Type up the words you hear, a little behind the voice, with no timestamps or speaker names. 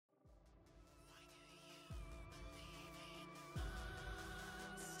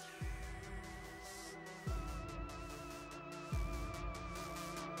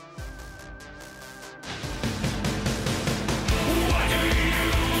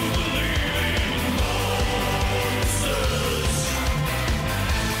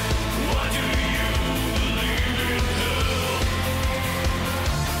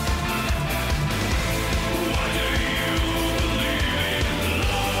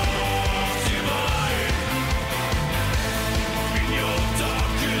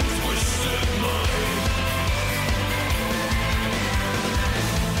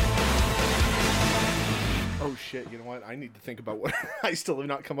I need to think about what I still have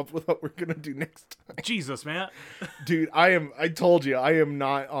not come up with what we're gonna do next time. Jesus, Matt. Dude, I told you, I am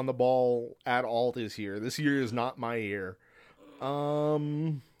not on the ball at all this year. This year is not my year.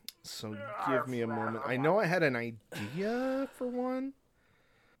 So give me a moment. I know I had an idea for one.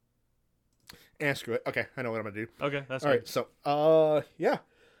 Screw it. Okay, I know what I'm gonna do. Okay, that's all right. So, yeah.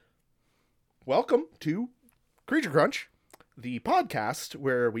 Welcome to Creature Crunch, the podcast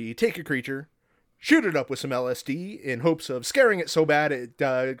where we take a creature, shoot it up with some LSD in hopes of scaring it so bad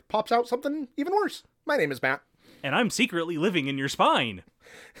it pops out something even worse. My name is Matt. And I'm secretly living in your spine.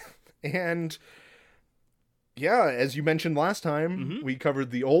 And yeah, as you mentioned last time, we covered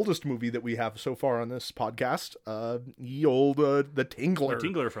the oldest movie that we have so far on this podcast, the Tingler. The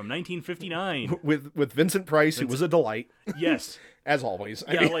Tingler from 1959. With Vincent Price, who was a delight. Yes. As always.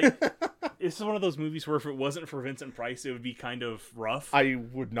 Yeah, like, it's one of those movies where if it wasn't for Vincent Price, it would be kind of rough. I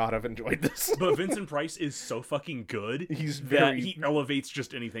would not have enjoyed this. But Vincent Price is so fucking good that he elevates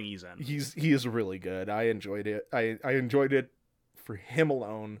just anything he's in. He is really good. I enjoyed it. I enjoyed it for him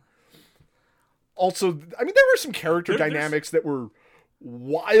alone. Also, I mean, there were some character dynamics that were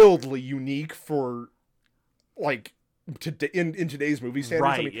wildly unique for, like, in today's movie standards.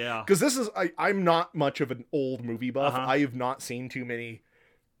 Right, I mean, yeah. Because this is, I'm not much of an old movie buff. I have not seen too many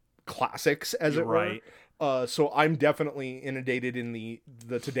classics, as it were. So I'm definitely inundated in the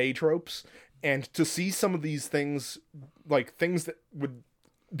today tropes. And to see some of these things, like, things that would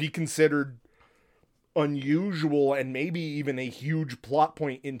be considered unusual and maybe even a huge plot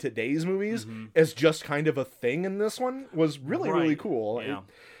point in today's movies as just kind of a thing in this one was really cool. Yeah.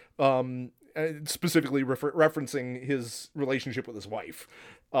 Specifically referencing his relationship with his wife.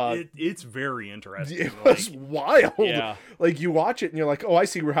 It's very interesting. It was wild. Yeah. Like, you watch it and you're like, oh, I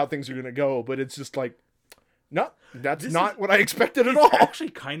see how things are going to go, but it's just like, no, that's not what I expected at all. It's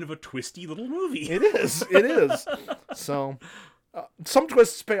actually kind of a twisty little movie. It is. So, some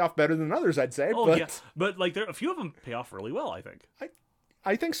twists pay off better than others, I'd say. Oh, but yeah. But, like, a few of them pay off really well, I think.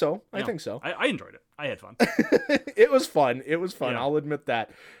 I think so. Yeah. I think so. I enjoyed it. I had fun. It was fun. Yeah. I'll admit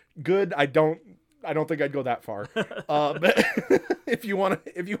that. Good. I don't think I'd go that far. But if you want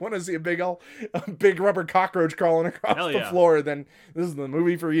to see a big rubber cockroach crawling across the floor, then this is the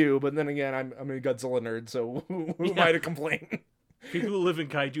movie for you. But then again, I'm a Godzilla nerd, so who am I to complain? People who live in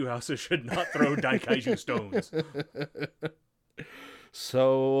kaiju houses should not throw daikaiju stones.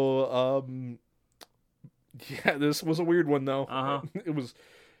 So, yeah, this was a weird one though. It was,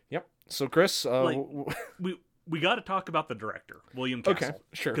 yep. So Chris, we got to talk about the director, William Castle. Okay,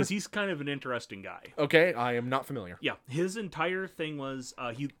 sure. Because he's kind of an interesting guy. Okay, I am not familiar. Yeah, his entire thing was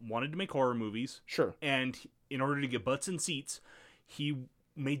he wanted to make horror movies. Sure. And in order to get butts in seats, he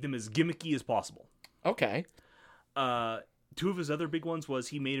made them as gimmicky as possible. Okay. Two of his other big ones was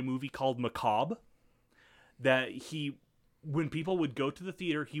he made a movie called Macabre that when people would go to the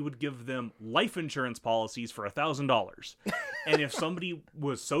theater, he would give them life insurance policies for $1,000. And if somebody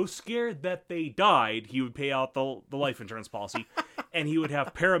was so scared that they died, he would pay out the life insurance policy. And he would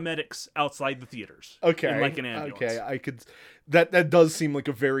have paramedics outside the theaters. Okay. In like an ambulance. Okay, I could... That does seem like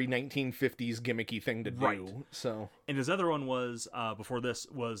a very 1950s gimmicky thing to do. Right. So. And his other one was, before this,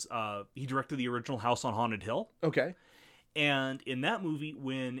 was he directed the original House on Haunted Hill. Okay. And in that movie,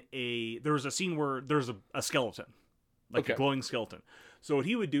 there was a scene where there's a skeleton. Like a glowing skeleton. So what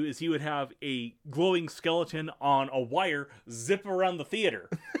he would do is he would have a glowing skeleton on a wire zip around the theater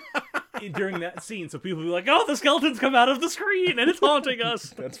during that scene. So people would be like, oh, the skeleton's come out of the screen and it's haunting us.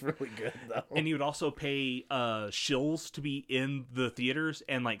 That's really good, though. And he would also pay shills to be in the theaters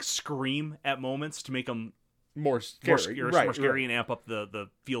and like scream at moments to make them more scary, and amp up the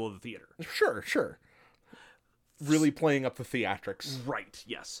feel of the theater. Sure. Really playing up the theatrics. Right,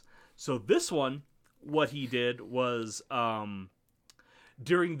 yes. So this one, what he did was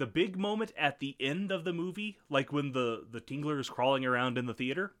during the big moment at the end of the movie, like when the Tingler is crawling around in the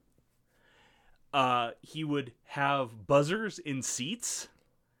theater, he would have buzzers in seats,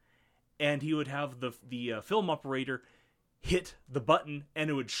 and he would have the film operator hit the button, and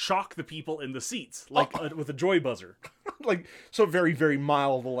it would shock the people in the seats, like with a joy buzzer. Like, so very, very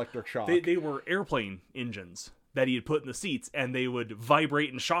mild electric shock. They were airplane engines that he had put in the seats, and they would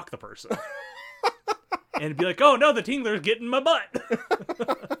vibrate and shock the person. And be like, oh no, the Tingler's getting my butt.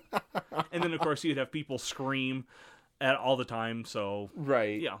 And then, of course, you'd have people scream all the time, so...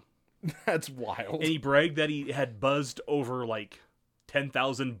 Right. Yeah. That's wild. And he bragged that he had buzzed over, like,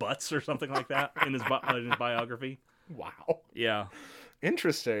 10,000 butts or something like that in his biography. Wow. Yeah.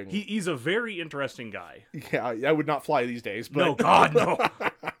 Interesting. He's a very interesting guy. Yeah, that would not fly these days. But... No, God, no.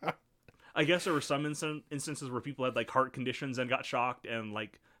 I guess there were some instances where people had, like, heart conditions and got shocked, and,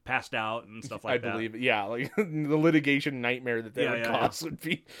 like, passed out and stuff like that. I believe it. Yeah, like the litigation nightmare that would cause would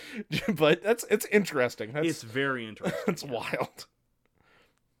be. But it's interesting. It's very interesting. That's wild.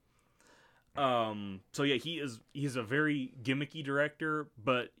 So yeah, he's a very gimmicky director,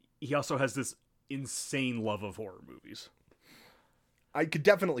 but he also has this insane love of horror movies. I could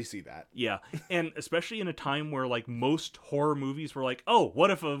definitely see that. Yeah, and especially in a time where like most horror movies were like, oh,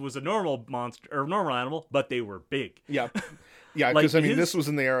 what if it was a normal monster or normal animal, but they were big? Yeah, yeah, because like, this was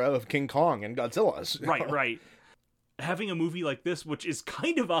in the era of King Kong and Godzilla's. Right. Having a movie like this, which is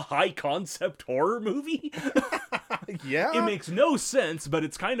kind of a high concept horror movie, yeah, it makes no sense, but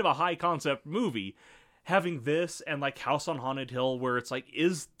it's kind of a high concept movie. Having this and like House on Haunted Hill, where it's like,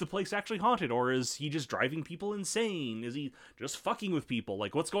 is the place actually haunted, or is he just driving people insane? Is he just fucking with people?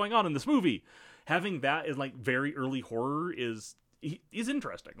 Like, what's going on in this movie? Having that in like very early horror is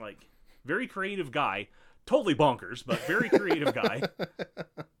interesting. Like, very creative guy, totally bonkers, but very creative guy.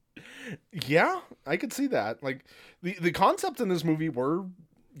 Yeah, I could see that. Like the concepts in this movie were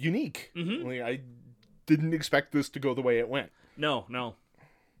unique. Mm-hmm. Like, I didn't expect this to go the way it went. No.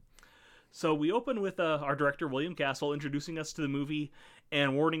 So we open with our director, William Castle, introducing us to the movie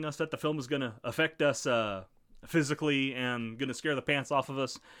and warning us that the film is going to affect us physically and going to scare the pants off of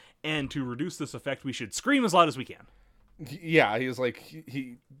us. And to reduce this effect, we should scream as loud as we can. Yeah, he was like,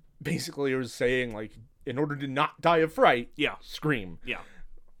 he basically was saying, like, in order to not die of fright, scream. Yeah.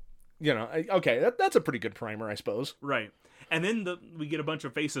 You know, okay, that's a pretty good primer, I suppose. Right. And then we get a bunch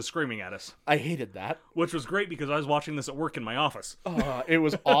of faces screaming at us. I hated that. Which was great because I was watching this at work in my office. It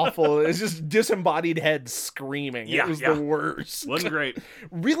was awful. It was just disembodied heads screaming. Yeah, it was the worst. Wasn't great.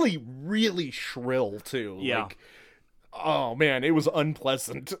 Really, really shrill, too. Yeah. Like, oh, man, it was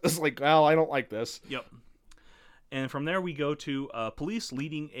unpleasant. It's like, well, I don't like this. Yep. And from there we go to police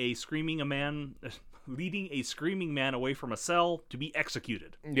leading a screaming man away from a cell to be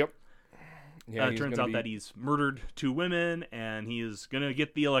executed. Yep. Yeah, it turns out that he's murdered 2 women, and he is gonna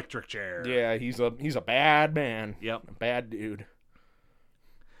get the electric chair. Yeah, he's a bad man. Yep, a bad dude.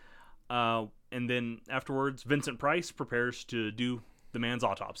 And then afterwards, Vincent Price prepares to do the man's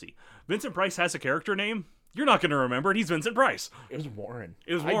autopsy. Vincent Price has a character name. You're not gonna remember it. He's Vincent Price. It was Warren.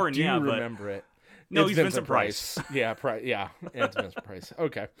 I do remember it. No, he's Vincent Price. Yeah, it's Vincent Price.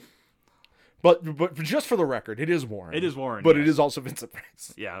 Okay. But just for the record, it is Warren. It is Warren, but it is also Vincent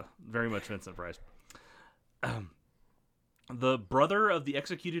Price. Yeah, very much Vincent Price. The brother of the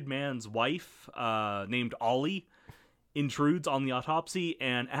executed man's wife, named Ollie, intrudes on the autopsy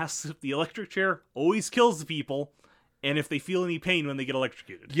and asks if the electric chair always kills the people, and if they feel any pain when they get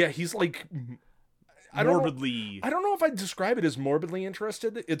electrocuted. Yeah, he's like morbidly. I don't know if I'd describe it as morbidly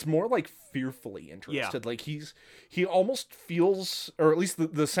interested. It's more like fearfully interested. Yeah. Like he almost feels, or at least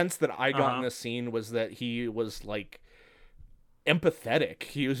the sense that I got in this scene was that he was like empathetic.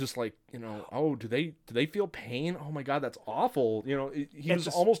 He was just like, you know, oh, do they feel pain? Oh my God, that's awful. You know, he was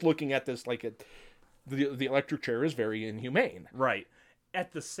almost looking at this like the electric chair is very inhumane. Right.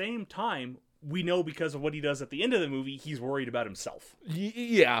 At the same time, we know because of what he does at the end of the movie, he's worried about himself.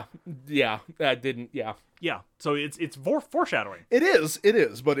 Yeah, that didn't. Yeah. So it's foreshadowing. It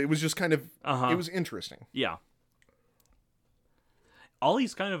is, but it was just kind of it was interesting. Yeah.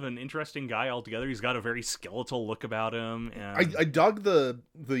 Ollie's kind of an interesting guy altogether. He's got a very skeletal look about him, and I dug the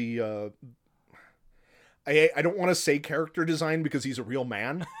I don't want to say character design because he's a real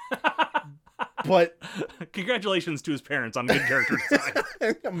man. But congratulations to his parents on good character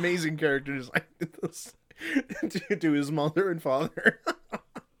design. Amazing character design to his mother and father.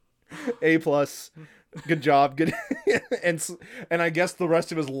 A+. Good job. Good. and I guess the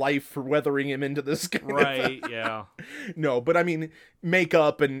rest of his life for weathering him into this kind right, yeah. No, but I mean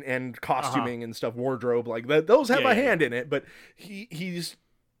makeup and costuming and stuff, wardrobe, like that, those have a hand in it, but he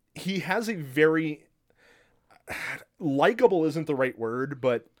has a very likable isn't the right word,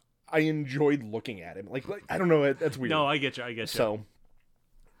 but I enjoyed looking at him. Like I don't know, that's weird. No, I get you. So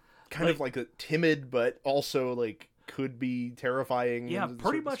kind of like a timid, but also like could be terrifying. Yeah,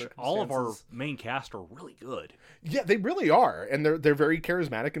 pretty much all of our main cast are really good. Yeah, they really are, and they're very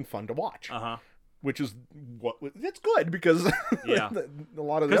charismatic and fun to watch. Which is it's good because a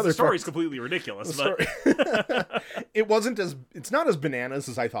lot of the other story's completely ridiculous. But it's not as bananas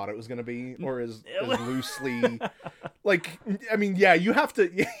as I thought it was going to be, or as loosely. Like, I mean, yeah, you have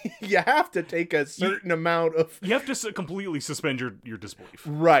to take a certain amount of. You have to completely suspend your disbelief,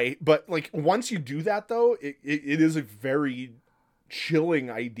 right? But like once you do that, though, it is a very chilling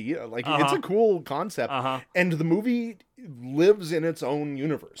idea. Like it's a cool concept, and the movie lives in its own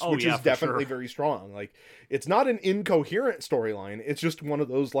universe, which is definitely very strong. Like it's not an incoherent storyline. It's just one of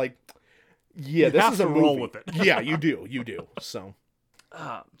those like, this is a movie. Roll with it. Yeah, you do. So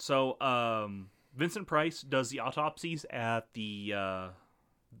Vincent Price does the autopsies at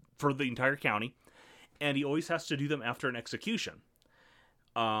for the entire county, and he always has to do them after an execution.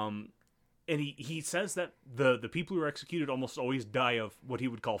 And he says that the people who are executed almost always die of what he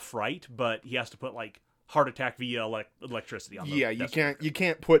would call fright, but he has to put like heart attack via electricity on them. Yeah, you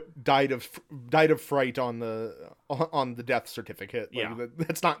can't put died of fright on the death certificate. Like, yeah,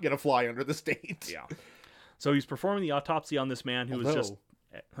 that's not gonna fly under the state. Yeah. So he's performing the autopsy on this man who was just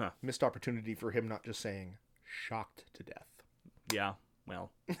missed opportunity for him not just saying shocked to death. Yeah.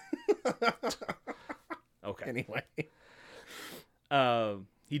 Well. Okay. Anyway.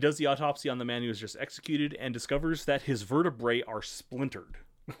 He does the autopsy on the man who was just executed and discovers that his vertebrae are splintered.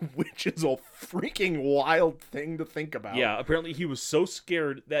 Which is a freaking wild thing to think about. Yeah, apparently he was so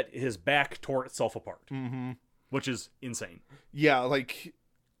scared that his back tore itself apart. Mm-hmm. Which is insane. Yeah, like...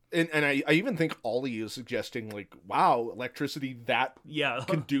 And I even think Ollie is suggesting, like, wow, electricity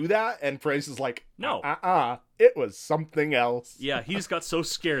can do that? And Price is like, no. It was something else. Yeah, he just got so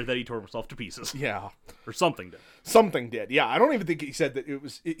scared that he tore himself to pieces. Yeah. Or something did. Something did, yeah. I don't even think he said that it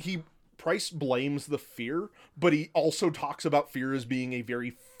was... Price blames the fear, but he also talks about fear as being a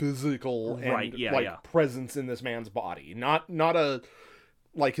very physical presence in this man's body. Not a...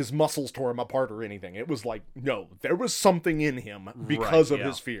 like his muscles tore him apart or anything. It was like, no, there was something in him because of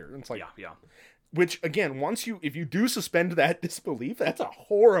his fear. And it's like, yeah. Which again, if you do suspend that disbelief, that's a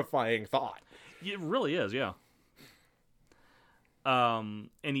horrifying thought. It really is, yeah. And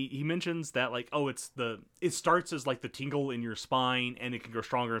he mentions that like, oh, it starts as like the tingle in your spine, and it can go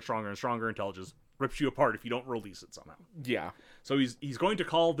stronger and stronger and stronger until it just rips you apart if you don't release it somehow. Yeah. So he's going to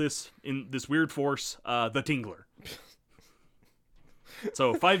call this weird force the Tingler.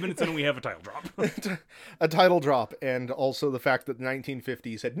 So 5 minutes in, we have a title drop. A title drop, and also the fact that the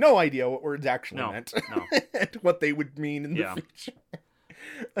 1950s had no idea what words actually meant. No. And what they would mean in the future.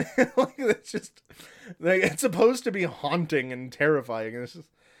 Like, it's just... like, it's supposed to be haunting and terrifying, and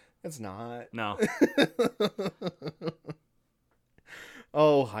it's not. No.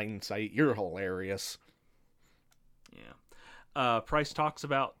 Oh, hindsight, you're hilarious. Yeah. Price talks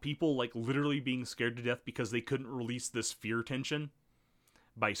about people, like, literally being scared to death because they couldn't release this fear tension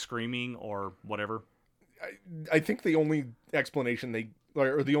by screaming or whatever. I think the only explanation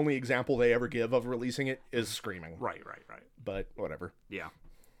or the only example they ever give of releasing it is screaming. Right. But whatever. Yeah.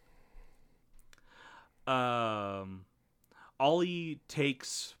 Ollie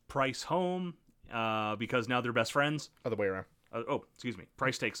takes Price home because now they're best friends. Other way around. Excuse me.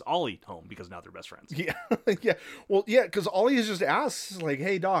 Price takes Ollie home because now they're best friends. Yeah, yeah. Well, yeah, because Ollie is just asks, like,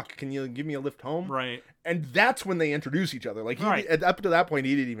 hey, Doc, can you give me a lift home? Right. And that's when they introduce each other. Like, up to that point,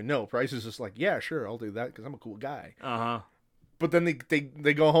 he didn't even know. Price is just like, yeah, sure, I'll do that because I'm a cool guy. Uh-huh. But then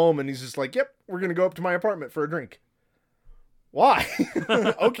they go home, and he's just like, yep, we're going to go up to my apartment for a drink. Why?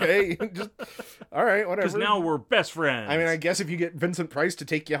 Okay. Just, all right, whatever. Because now we're best friends. I mean, I guess if you get Vincent Price to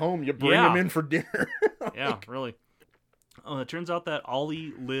take you home, you bring him in for dinner. Yeah, really. It turns out that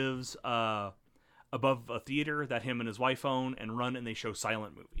Ollie lives above a theater that him and his wife own and run, and they show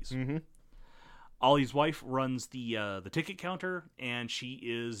silent movies. Mm-hmm. Ollie's wife runs the ticket counter, and she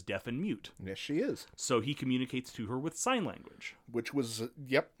is deaf and mute. Yes, she is. So he communicates to her with sign language. Which was,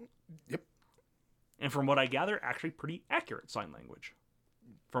 yep. And from what I gather, actually pretty accurate sign language,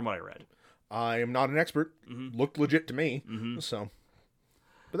 from what I read. I am not an expert. Mm-hmm. Looked legit to me, so.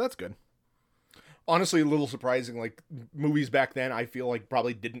 But that's good. Honestly, a little surprising. Like, movies back then, I feel like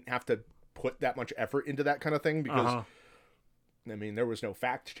probably didn't have to put that much effort into that kind of thing because, I mean, there was no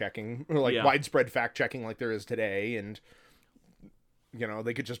fact-checking, or like widespread fact-checking like there is today, and, you know,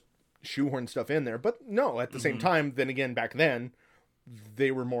 they could just shoehorn stuff in there. But no, at the same time, then again, back then,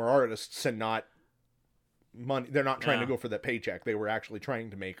 they were more artists and not money. They're not trying to go for the paycheck. They were actually trying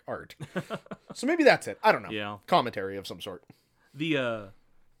to make art. So maybe that's it. I don't know. Yeah. Commentary of some sort.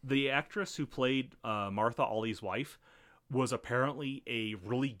 The actress who played Martha, Ollie's wife, was apparently a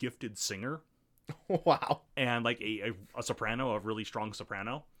really gifted singer. Wow. And like a soprano, a really strong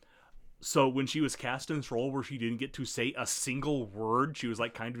soprano. So when she was cast in this role where she didn't get to say a single word, she was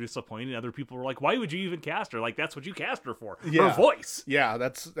like kind of disappointed. Other people were like, why would you even cast her? Like, that's what you cast her for. Yeah. Her voice. Yeah,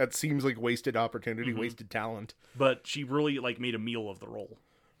 that seems like wasted opportunity, wasted talent. But she really like made a meal of the role.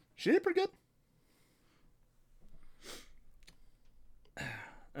 She did pretty good.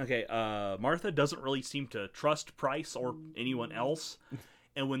 Okay, Martha doesn't really seem to trust Price or anyone else.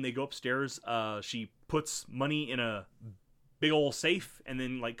 And when they go upstairs, she puts money in a big old safe and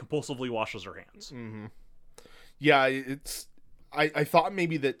then like compulsively washes her hands. Mm-hmm. Yeah, I thought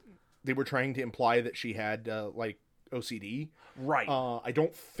maybe that they were trying to imply that she had like OCD. Right. I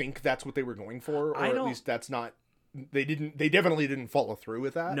don't think that's what they were going for, or at least that's not they definitely didn't follow through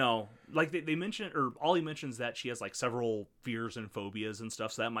with that. No, like they mentioned, or Ollie mentions that she has like several fears and phobias and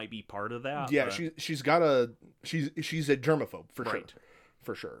stuff, so that might be part of that. Yeah, but... she's a germaphobe for sure. Right.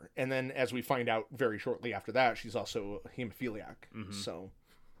 For sure. And then as we find out very shortly after that, she's also a hemophiliac. Mm-hmm. So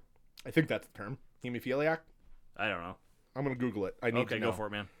I think that's the term. Hemophiliac? I don't know. I'm going to Google it. I need to know. Go for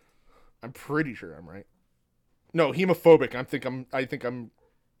it, man. I'm pretty sure I'm right. No, hemophobic. I think I'm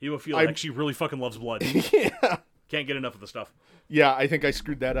Hemophiliac. She really fucking loves blood. Yeah. Can't get enough of the stuff. Yeah, I think I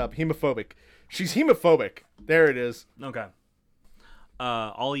screwed that up. Hemophobic. She's hemophobic. There it is. Okay.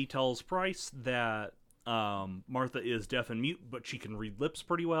 Ollie tells Price that Martha is deaf and mute, but she can read lips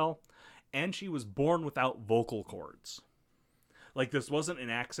pretty well, and she was born without vocal cords. Like, this wasn't an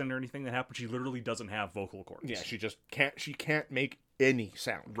accent or anything that happened. She literally doesn't have vocal cords. Yeah, she just can't. She can't make any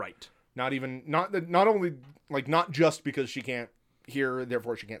sound. Right. Not just because she can't hear,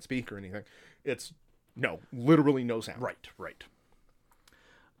 therefore she can't speak or anything. It's literally no sound. Right.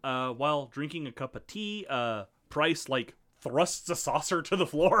 While drinking a cup of tea, Price thrusts a saucer to the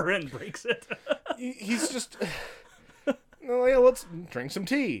floor and breaks it. He's just, oh yeah, let's drink some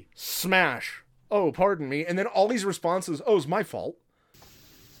tea. Smash. Oh, pardon me. And then Ollie's response is, oh, it's my fault.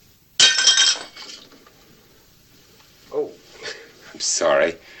 Oh, I'm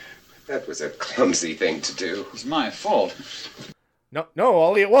sorry. That was a clumsy thing to do. It's my fault. No,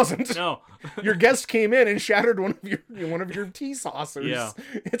 Ollie, it wasn't. No. Your guest came in and shattered one of your tea saucers. Yeah.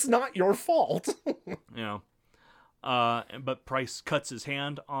 It's not your fault. Yeah. But Price cuts his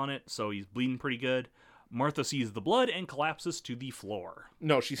hand on it, so he's bleeding pretty good. Martha sees the blood and collapses to the floor.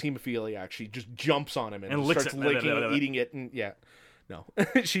 No, she's hemophiliac. She just jumps on him and licks starts it. licking it, eating it, and yeah. No.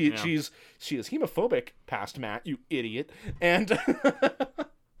 She is hemophobic past Matt, you idiot. And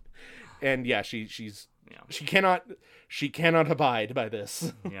and yeah, she cannot abide by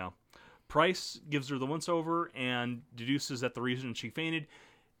this. Yeah. Price gives her the once over and deduces that the reason she fainted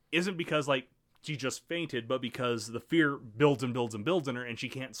isn't because she just fainted, but because the fear builds and builds and builds in her, and she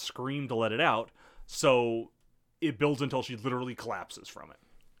can't scream to let it out. So it builds until she literally collapses from it.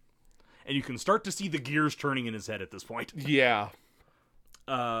 And you can start to see the gears turning in his head at this point. Yeah.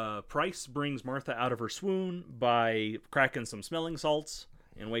 Price brings Martha out of her swoon by cracking some smelling salts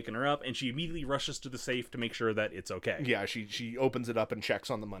and waking her up, and she immediately rushes to the safe to make sure that it's okay. Yeah, she opens it up and checks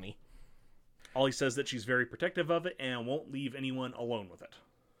on the money. Ollie says that she's very protective of it and won't leave anyone alone with it.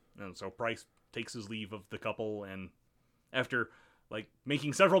 And so Price takes his leave of the couple, and after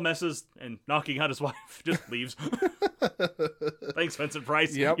making several messes and knocking out his wife, just leaves. Thanks, Vincent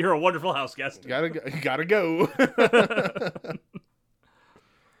Price. Yep. You're a wonderful house guest. Gotta go.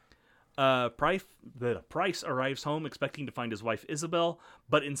 Price arrives home expecting to find his wife Isabel,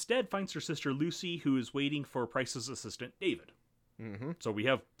 but instead finds her sister Lucy, who is waiting for Price's assistant David. Mm-hmm. So we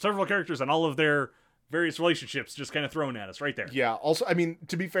have several characters and all of their various relationships just kind of thrown at us right there. Yeah. Also, I mean,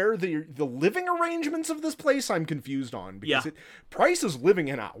 to be fair, the living arrangements of this place I'm confused on, because Price is living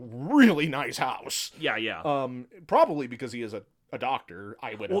in a really nice house. Yeah. Probably because he is a doctor.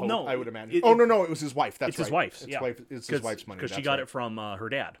 I would hope. No, I would imagine. No, it was his wife. That's right. His wife's. It's his wife's money because she got it from her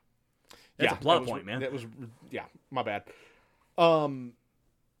dad. That's a plot point, man. That was my bad.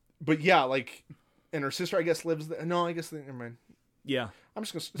 But yeah, and her sister, I guess, lives there. No, I guess never mind. Yeah. I'm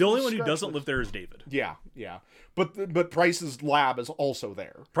just gonna. The only one who doesn't live there is David. Yeah. But Price's lab is also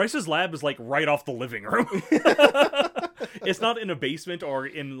there. Price's lab is right off the living room. It's not in a basement or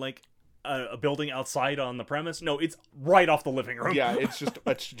in a building outside on the premise. No, it's right off the living room. Yeah,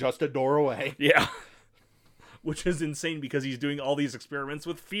 it's just a door away. Yeah. Which is insane because he's doing all these experiments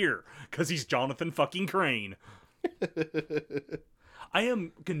with fear because he's Jonathan fucking Crane. I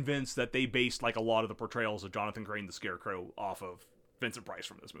am convinced that they based a lot of the portrayals of Jonathan Crane the Scarecrow off of Vincent Price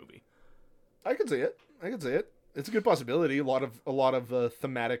from this movie. I could see it. It's a good possibility. A lot of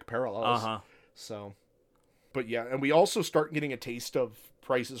thematic parallels. So, but yeah, and we also start getting a taste of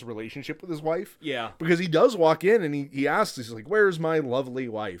Price's relationship with his wife. Yeah. Because he does walk in and he asks, he's like, "Where's my lovely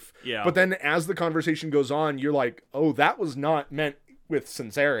wife?" Yeah. But then as the conversation goes on, you're like, "Oh, that was not meant with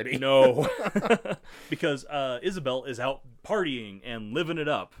sincerity." No. Because Isabel is out partying and living it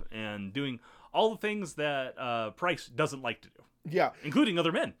up and doing all the things that Price doesn't like to do. Yeah. Including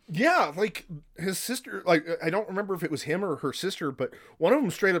other men. Yeah, his sister, I don't remember if it was him or her sister, but one of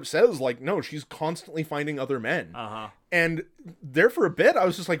them straight up says, no, she's constantly finding other men. And there for a bit, I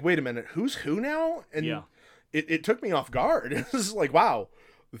was just like, wait a minute, who's who now? And it took me off guard. This is wow.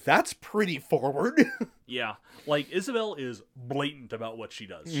 That's pretty forward. Yeah. Like, Isabel is blatant about what she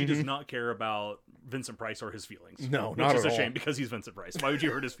does. She does not care about Vincent Price or his feelings. No, which not is at a shame all. because he's Vincent Price. Why would you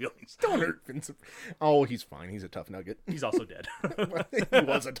hurt his feelings? Don't hurt Vincent. Oh, he's fine. He's a tough nugget. He's also dead. He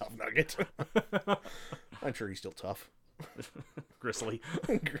was a tough nugget. I'm sure he's still tough. Gristly.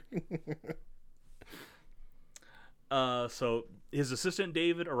 So his assistant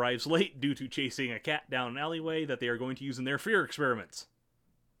David arrives late due to chasing a cat down an alleyway that they are going to use in their fear experiments.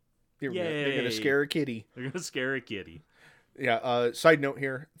 They're going to scare a kitty. They're going to scare a kitty. Yeah, side note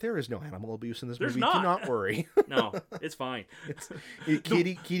here, there is no animal abuse in this movie. Not. Do not worry. No, it's fine.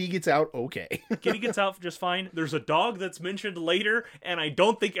 Kitty gets out okay. Kitty gets out just fine. There's a dog that's mentioned later, and I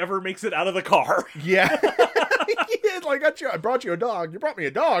don't think ever makes it out of the car. Yeah. I brought you a dog. You brought me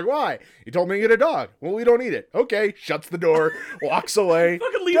a dog. Why? You told me to get a dog. Well, we don't need it. Okay. Shuts the door. Walks away.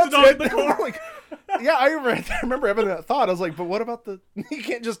 Fucking leaves the dog in the car. Yeah, I remember having that thought. I was like, but what about you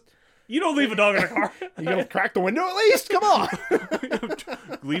can't just... You don't leave a dog in a car. You gonna crack the window at least? Come on.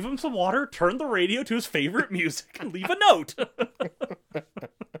 Leave him some water, turn the radio to his favorite music, and leave a note.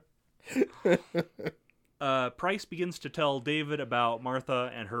 Price begins to tell David about Martha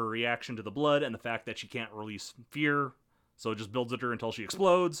and her reaction to the blood and the fact that she can't release fear, so it just builds at her until she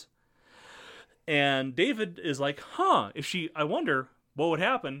explodes. And David is like, I wonder what would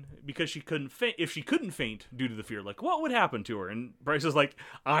happen because she couldn't faint. If she couldn't faint due to the fear, like, what would happen to her? And Bryce is like,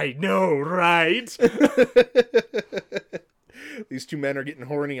 I know, right? These two men are getting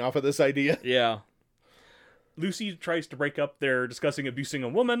horny off of this idea. Yeah. Lucy tries to break up their discussing abusing a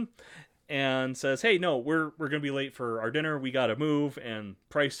woman and says, hey, no, we're going to be late for our dinner. We got to move. And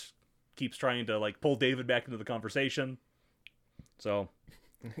Price keeps trying to, like, pull David back into the conversation. So.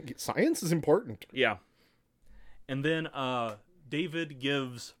 Science is important. Yeah. And then, David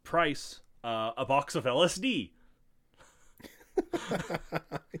gives Price a box of LSD.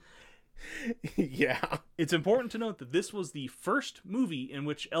 Yeah. It's important to note that this was the first movie in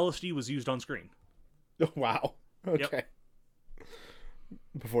which LSD was used on screen. Wow. Okay. Yep.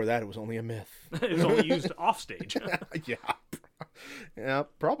 Before that, it was only a myth. It was only used off stage. Yeah. Yeah,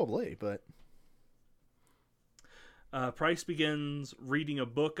 probably, but... Price begins reading a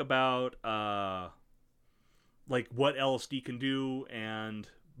book about... like what LSD can do and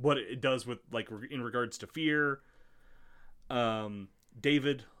what it does with like in regards to fear.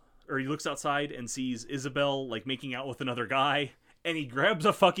 He looks outside and sees Isabel like making out with another guy, and he grabs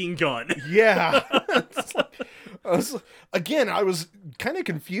a fucking gun. Yeah. I was kind of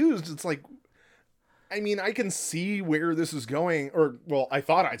confused. It's like, I mean, I can see where this is going, or well, I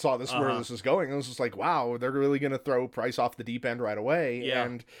thought I saw this where this is going. I was just like, wow, they're really gonna throw Price off the deep end right away.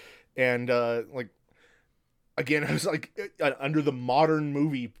 Yeah. And like. Again, I was like, under the modern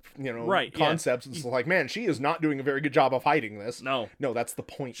movie, concepts, It's like, man, she is not doing a very good job of hiding this. No, that's the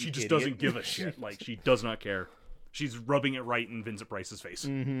point. She just doesn't give a shit. Like, she does not care. She's rubbing it right in Vincent Price's face.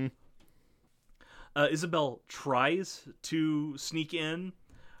 Mm-hmm. Isabel tries to sneak in,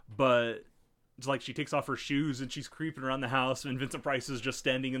 but it's like she takes off her shoes and she's creeping around the house, and Vincent Price is just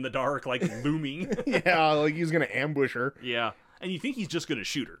standing in the dark, like looming. Yeah, like he's gonna ambush her. Yeah, and you think he's just gonna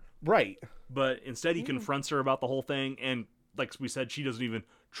shoot her. Right. But instead he confronts her about the whole thing, and like we said, she doesn't even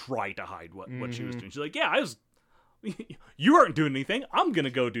try to hide what she was doing. She's like, yeah, you aren't doing anything. I'm going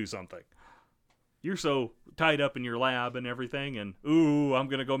to go do something. You're so tied up in your lab and everything, and I'm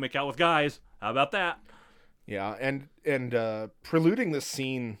going to go make out with guys. How about that? Yeah, and preluding this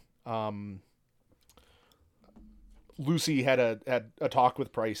scene, Lucy had a talk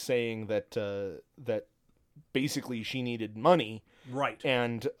with Price saying that basically she needed money. Right.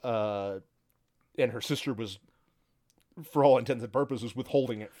 And her sister was, for all intents and purposes,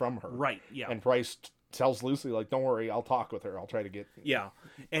 withholding it from her. Right, yeah. And Price tells Lucy, like, don't worry, I'll talk with her. I'll try to get... Yeah.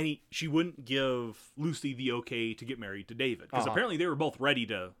 And she wouldn't give Lucy the okay to get married to David. Because apparently they were both ready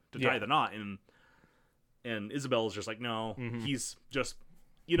to tie the knot. And Isabel's just like, no, he's just...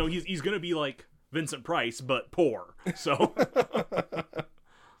 he's going to be like Vincent Price, but poor. So...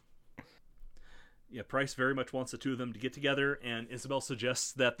 Yeah, Price very much wants the two of them to get together, and Isabel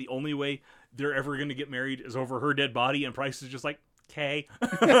suggests that the only way they're ever going to get married is over her dead body, and Price is just like, okay.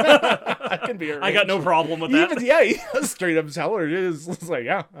 I can be arranged. I got no problem with that. He straight up tell her it is. It's like,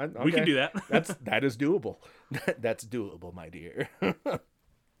 yeah, okay. We can do that. That is doable. That's doable, my dear.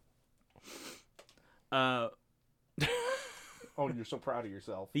 Oh, you're so proud of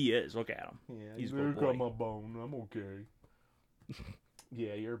yourself. He is. Look at him. Yeah, he's a good boy. Got my bone. I'm okay.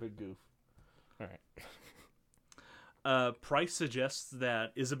 Yeah, you're a big goof. All right. Price suggests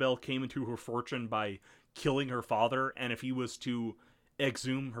that Isabel came into her fortune by killing her father, and if he was to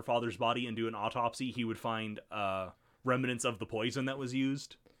exhume her father's body and do an autopsy, he would find remnants of the poison that was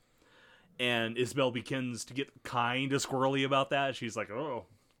used. And Isabel begins to get kind of squirrely about that. She's like, oh,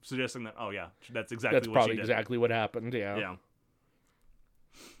 suggesting that, oh yeah, that's exactly what she did. That's probably exactly what happened, Yeah.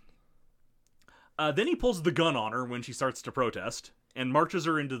 Then he pulls the gun on her when she starts to protest and marches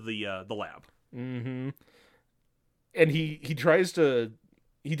her into the lab. Mm-hmm. And he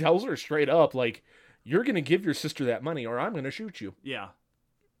tells her straight up, like, you're going to give your sister that money or I'm going to shoot you. Yeah.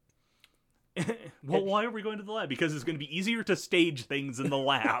 Well, why are we going to the lab? Because it's going to be easier to stage things in the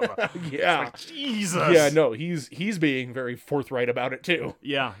lab. Yeah. Like, Jesus. Yeah, no, he's being very forthright about it too.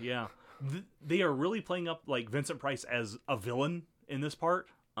 Yeah. They are really playing up like Vincent Price as a villain in this part,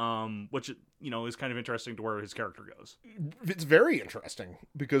 which is kind of interesting to where his character goes. It's very interesting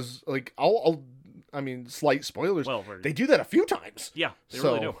because like I mean, slight spoilers. Well, they do that a few times. Yeah, they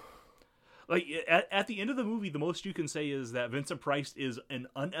really do. Like, at the end of the movie, the most you can say is that Vincent Price is an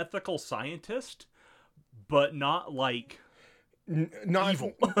unethical scientist, but not, like, not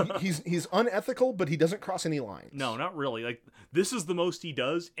evil. he's unethical, but he doesn't cross any lines. No, not really. Like, this is the most he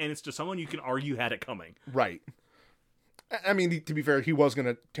does, and it's to someone you can argue had it coming. Right. I mean, to be fair, he was going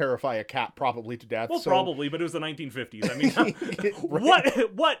to terrify a cat probably to death. Well, probably, but it was the 1950s. I mean,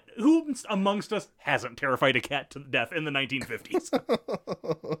 who amongst us hasn't terrified a cat to death in the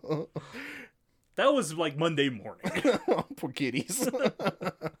 1950s? That was like Monday morning. Poor kitties.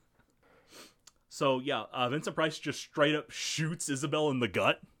 So, yeah, Vincent Price just straight up shoots Isabel in the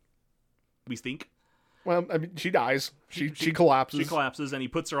gut, we think. Well, I mean, she dies. She collapses. She collapses, and he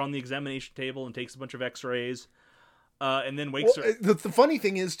puts her on the examination table and takes a bunch of x-rays. And then wakes her. The funny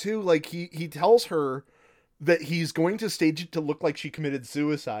thing is, too, like, he tells her that he's going to stage it to look like she committed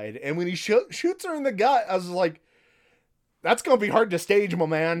suicide. And when he shoots her in the gut, I was like, that's going to be hard to stage, my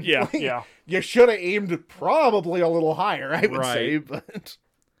man. Yeah, like, yeah. You should have aimed probably a little higher, I would say. But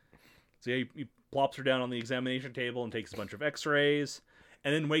So yeah, he plops her down on the examination table and takes a bunch of x-rays.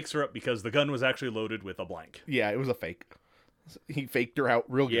 And then wakes her up because the gun was actually loaded with a blank. Yeah, it was a fake. He faked her out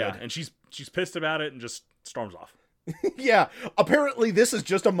real good. Yeah, and she's pissed about it and just storms off. Yeah, apparently this is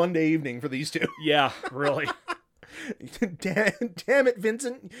just a Monday evening for these two. Yeah, really. Damn it,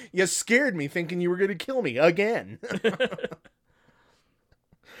 Vincent. You scared me thinking you were going to kill me again.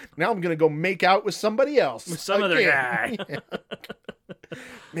 Now I'm going to go make out with somebody else. With some other guy. Yeah.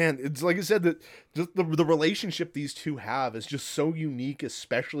 Man, it's like I said, that just the relationship these two have is just so unique,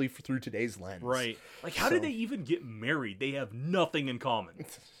 especially through today's lens. Right. Like, how did they even get married? They have nothing in common.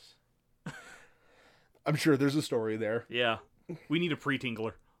 I'm sure there's a story there. Yeah. We need a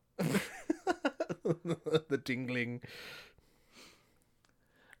pre-Tingler. The tingling.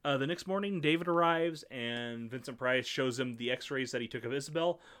 The next morning, David arrives, and Vincent Price shows him the x-rays that he took of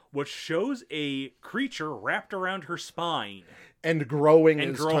Isabel, which shows a creature wrapped around her spine. And growing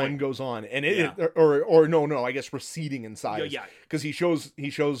as time goes on. And no, I guess receding in size. Yeah. Because he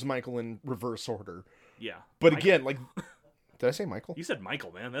shows Michael in reverse order. Yeah. But again, like... Did I say Michael? You said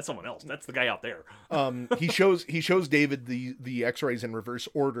Michael, man. That's someone else. That's the guy out there. He shows David the x-rays in reverse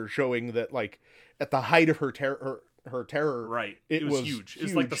order, showing that, like, at the height of her terror, right, it was huge.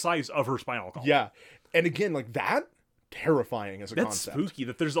 It's like the size of her spinal column. Yeah, and again, like, that terrifying as a concept. That's spooky.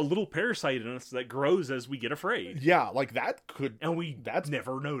 That there's a little parasite in us that grows as we get afraid. Yeah, like that could, and that's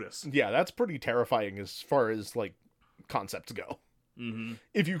never noticed. Yeah, that's pretty terrifying as far as like concepts go. Mm-hmm.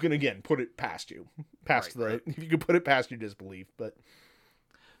 If you can, again, put it past you, if you can put it past your disbelief. But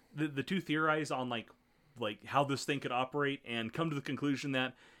the two theorize on like how this thing could operate and come to the conclusion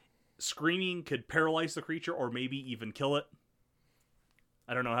that screaming could paralyze the creature or maybe even kill it.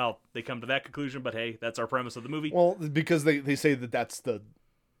 I don't know how they come to that conclusion, but hey, that's our premise of the movie. Well, because they say that's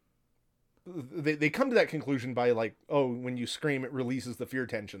they come to that conclusion by like, oh, when you scream, it releases the fear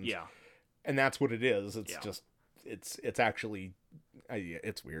tensions. Yeah, and that's what it is. It's just it's actually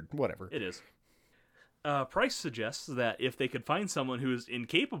it's weird. Whatever it is. Price suggests that if they could find someone who is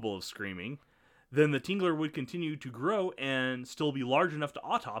incapable of screaming, then the Tingler would continue to grow and still be large enough to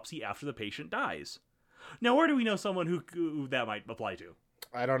autopsy after the patient dies. Now, where do we know someone who that might apply to?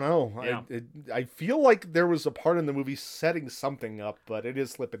 I don't know. Yeah. I feel like there was a part in the movie setting something up, but it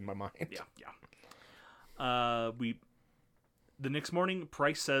is slipping my mind. Yeah. The next morning,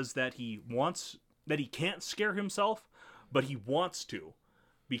 Price says that he can't scare himself, but he wants to,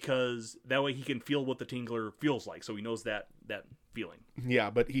 because that way he can feel what the Tingler feels like. So he knows that feeling. Yeah,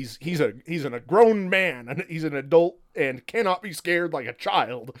 but he's a grown man, and he's an adult and cannot be scared like a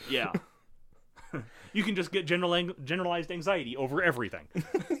child. Yeah. You can just get generalized anxiety over everything.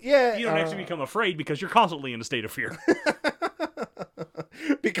 Yeah. You don't actually become afraid because you're constantly in a state of fear.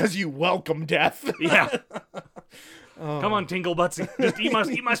 Because you welcome death. Yeah. Come on, Tingle Butsy. Just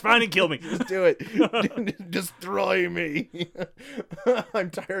eat my spine and kill me. Just do it. Destroy me.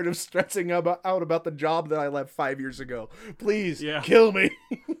 I'm tired of stressing out about the job that I left 5 years ago. Please, kill me.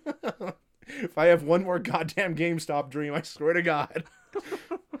 If I have one more goddamn GameStop dream, I swear to God.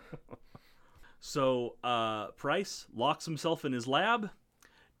 So, Price locks himself in his lab,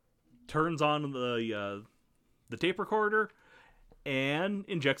 turns on the tape recorder, and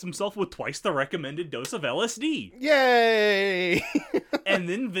injects himself with twice the recommended dose of LSD. Yay! And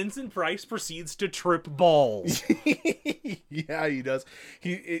then Vincent Price proceeds to trip balls. Yeah, he does.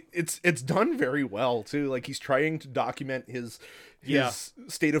 It's done very well too. Like, he's trying to document his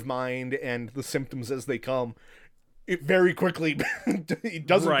state of mind and the symptoms as they come. It very quickly he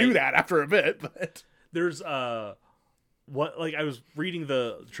doesn't do that after a bit, but there's I was reading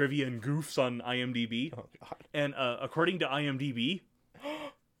the trivia and goofs on IMDb. Oh, God. And according to IMDb,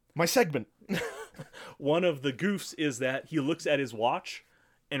 my segment. One of the goofs is that he looks at his watch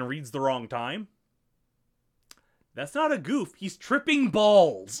and reads the wrong time. That's not a goof. He's tripping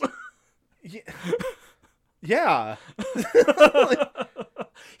balls. Yeah.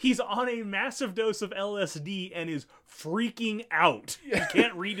 He's on a massive dose of LSD and is freaking out. He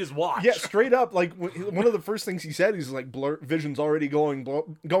can't read his watch. Yeah, straight up. Like, one of the first things he said, he's like, vision's already going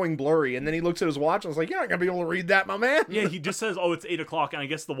blurry. And then he looks at his watch and was like, you're not going to be able to read that, my man. Yeah, he just says, oh, it's 8 o'clock. And I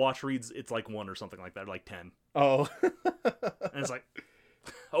guess the watch reads it's like 1 or something like that, like 10. Oh. And it's like,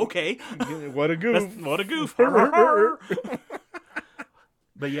 okay. What a goof. What a goof.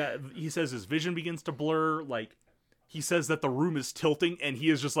 But yeah, he says his vision begins to blur. Like, he says that the room is tilting and he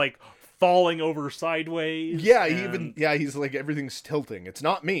is just like falling over sideways. Yeah, he's like, everything's tilting. It's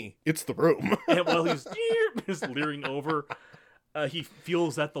not me, it's the room. And while he's just leering over, he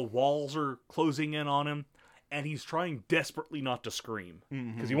feels that the walls are closing in on him, and he's trying desperately not to scream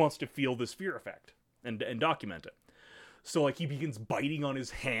because he wants to feel this fear effect and document it. So like, he begins biting on his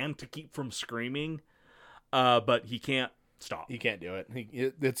hand to keep from screaming, but he can't stop. He can't do it.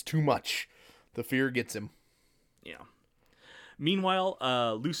 It's too much. The fear gets him. Yeah. Meanwhile,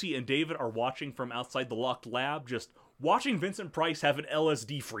 Lucy and David are watching from outside the locked lab, just watching Vincent Price have an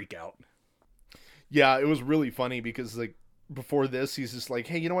LSD freak out. Yeah, it was really funny because, like, before this, he's just like,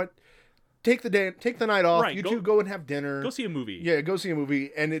 hey, you know what? Take the night off. Right, two go and have dinner. Go see a movie. Yeah, go see a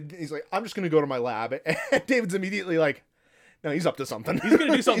movie. And he's like, I'm just going to go to my lab. And David's immediately like, no, he's up to something. He's going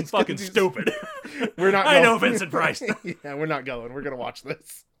to do something fucking stupid. We're not going. I know Vincent Price. Yeah, we're not going. We're going to watch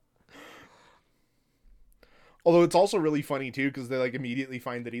this. Although it's also really funny too, because they like immediately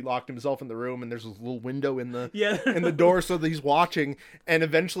find that he locked himself in the room, and there's this little window in the in the door, so that he's watching. And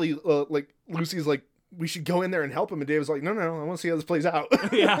eventually, like Lucy's like, "We should go in there and help him." And David's like, "No, I want to see how this plays out."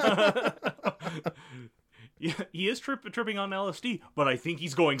 Yeah, yeah, he is tripping on LSD, but I think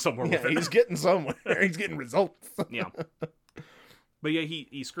he's going somewhere with it. He's getting somewhere. He's getting results. Yeah, but yeah,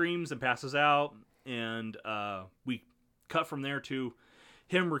 he screams and passes out, and we cut from there to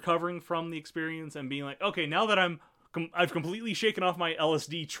him recovering from the experience and being like, okay, now that I've completely shaken off my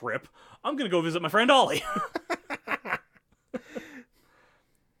LSD trip, I'm gonna go visit my friend Ollie.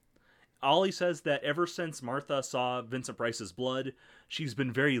 Ollie says that ever since Martha saw Vincent Price's blood, she's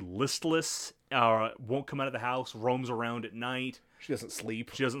been very listless, won't come out of the house, roams around at night. She doesn't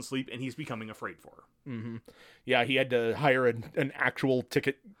sleep, and he's becoming afraid for her. Mm-hmm. Yeah, he had to hire an actual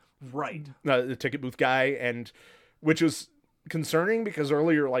ticket, the ticket booth guy, and which was concerning because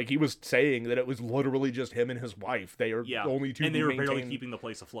earlier, like, he was saying that it was literally just him and his wife. They are only two, and they were barely keeping the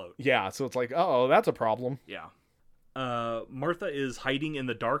place afloat. Yeah, so it's like, oh, that's a problem. Yeah. Martha is hiding in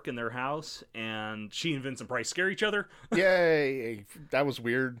the dark in their house, and she and Vincent Price scare each other. Yay! That was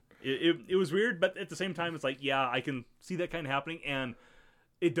weird. It was weird, but at the same time, it's like, yeah, I can see that kind of happening, and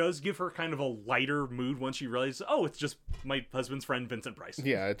it does give her kind of a lighter mood once she realizes, oh, it's just my husband's friend, Vincent Price.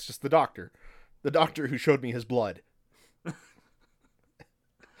 Yeah, it's just the doctor who showed me his blood.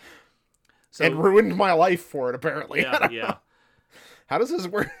 And ruined my life for it, apparently. Yeah. How does this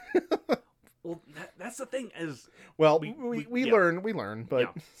work? Well, that's the thing. We learn,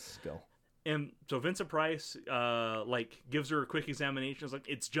 but still. And so Vincent Price, gives her a quick examination. It's like,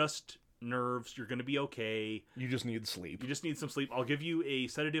 it's just nerves. You're going to be okay. You just need sleep. You just need some sleep. I'll give you a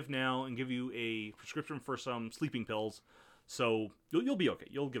sedative now and give you a prescription for some sleeping pills. So you'll be okay.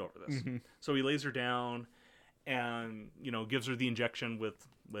 You'll get over this. Mm-hmm. So he lays her down and, gives her the injection with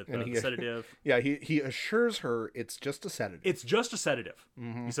the sedative. Yeah, he assures her it's just a sedative. It's just a sedative.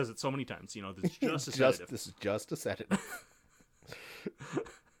 Mm-hmm. He says it so many times. It's just a sedative. This is just a sedative.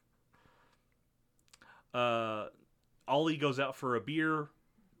 Ollie goes out for a beer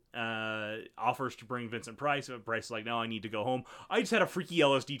offers to bring Vincent Price. Price is like, no, I need to go home. I just had a freaky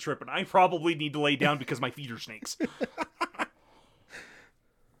LSD trip, and I probably need to lay down because my feet are snakes.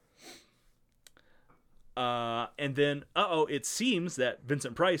 And then, it seems that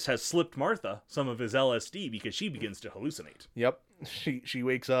Vincent Price has slipped Martha some of his LSD because she begins to hallucinate. Yep. She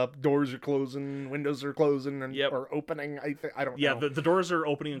wakes up, doors are closing, windows are closing, and Yep. or opening. I don't know. Yeah, the doors are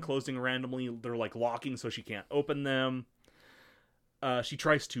opening and closing randomly. They're like locking, so she can't open them. She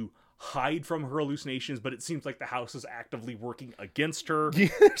tries to hide from her hallucinations, but it seems like the house is actively working against her. Yeah,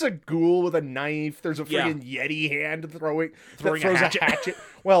 there's a ghoul with a knife. There's a friggin' Yeti hand throwing a hatchet.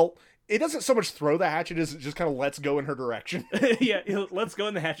 Well, it doesn't so much throw the hatchet as it just kind of lets go in her direction. Yeah, let's go,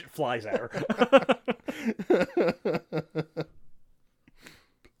 and the hatchet flies at her.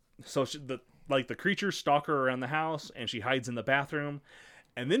 So the creatures stalk her around the house, and she hides in the bathroom.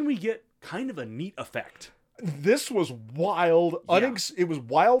 And then we get kind of a neat effect. This was wild. It was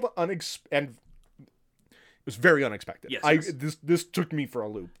wild, and it was very unexpected. Yes. This took me for a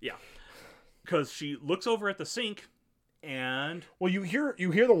loop. Yeah, because she looks over at the sink, and you hear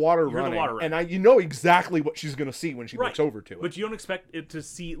the water running, and you know exactly what she's gonna see when she looks over to it. But you don't expect it to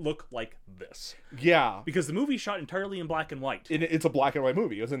look like this. Yeah, because the movie's shot entirely in black and white. It's a black and white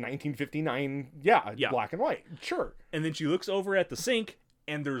movie. It was in 1959. Yeah, black and white. Sure. And then she looks over at the sink,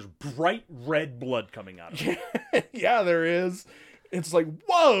 and there's bright red blood coming out of it. Yeah, there is. It's like,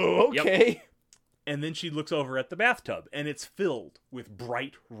 whoa, okay. Yep. And then she looks over at the bathtub, and it's filled with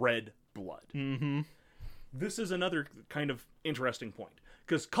bright red blood. Mm-hmm. This is another kind of interesting point,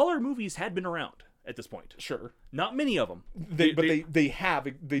 because color movies had been around at this point. Sure. Not many of them. They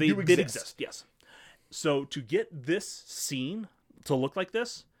do exist. Yes. So to get this scene to look like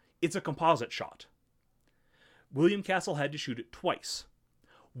this, it's a composite shot. William Castle had to shoot it twice.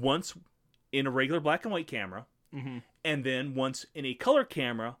 Once in a regular black and white camera, and then once in a color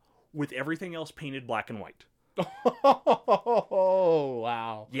camera with everything else painted black and white. Oh,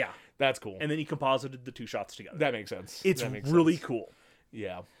 wow. Yeah. That's cool. And then he composited the two shots together. That makes sense. It's really cool.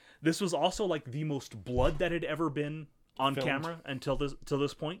 Yeah. This was also like the most blood that had ever been on camera until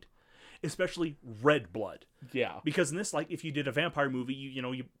this point. Especially red blood. Yeah. Because in this, like, if you did a vampire movie,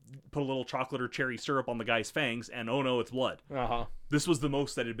 you put a little chocolate or cherry syrup on the guy's fangs, and oh no, it's blood. Uh-huh. This was the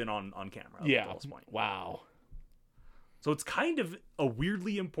most that had been on camera. Yeah. At this point. Wow. So it's kind of a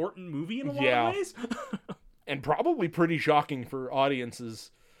weirdly important movie in a lot of ways. And probably pretty shocking for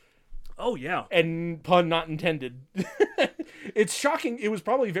audiences. Oh, yeah. And pun not intended. It's shocking. It was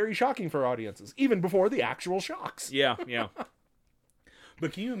probably very shocking for audiences, even before the actual shocks. Yeah, yeah.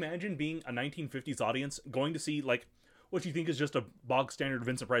 But can you imagine being a 1950s audience going to see, like, what you think is just a bog standard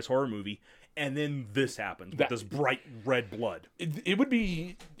Vincent Price horror movie, and then this happens with this bright red blood? It would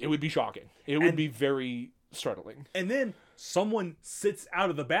be shocking. It would be very startling. And then someone sits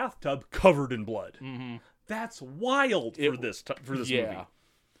out of the bathtub covered in blood. Mm-hmm. That's wild for this movie.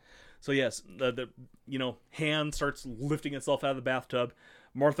 So yes, the hand starts lifting itself out of the bathtub.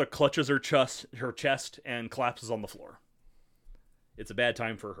 Martha clutches her chest and collapses on the floor. It's a bad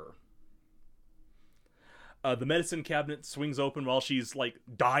time for her. The medicine cabinet swings open while she's like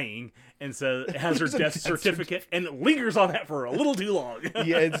dying, and has her death certificate, and it lingers on that for a little too long.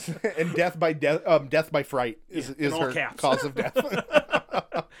 Yeah, and death by fright is her caps. Cause of death.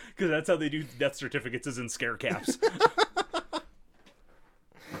 Because that's how they do death certificates, is in scare caps.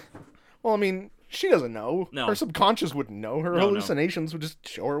 Well, I mean, she doesn't know. No. Her subconscious wouldn't know. Her hallucinations would just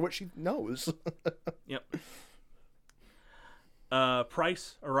show her what she knows. Yep.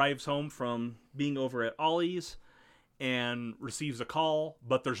 Price arrives home from being over at Ollie's and receives a call,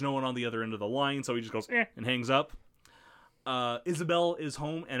 but there's no one on the other end of the line, so he just goes, and hangs up. Isabel is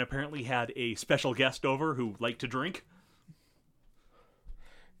home and apparently had a special guest over who liked to drink.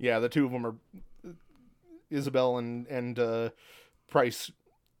 Yeah, the two of them are Isabel and Price.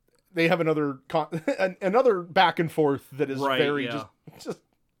 They have another back and forth that is just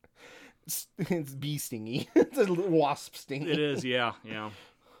it's bee stingy. It's a little wasp sting. It is, yeah.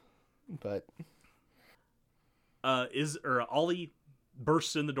 But Ollie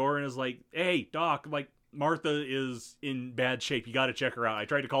bursts in the door and is like, "Hey, Doc, like Martha is in bad shape. You got to check her out. I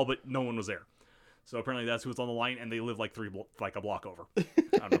tried to call, but no one was there." So apparently that's who's on the line, and they live like a block over.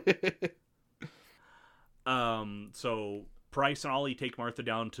 I don't know. So Price and Ollie take Martha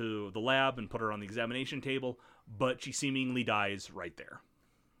down to the lab and put her on the examination table, but she seemingly dies right there.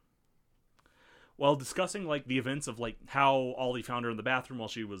 While discussing like the events of like how Ollie found her in the bathroom while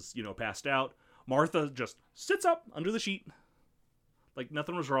she was, passed out, Martha just sits up under the sheet like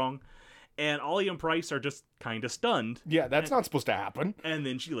nothing was wrong, and Ollie and Price are just kind of stunned. Yeah, that's not supposed to happen. And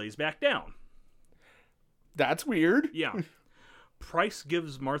then she lays back down. That's weird. Yeah. Price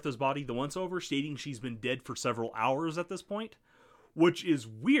gives Martha's body the once-over, stating she's been dead for several hours at this point, which is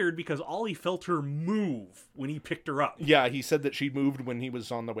weird because Ollie felt her move when he picked her up. Yeah, he said that she moved when he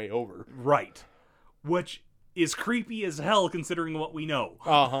was on the way over. Right. Which is creepy as hell considering what we know.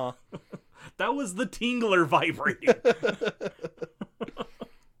 Uh-huh. That was the Tingler vibrating.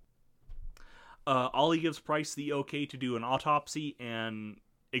 Ollie gives Price the okay to do an autopsy and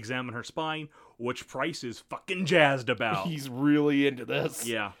examine her spine, which Price is fucking jazzed about. He's really into this.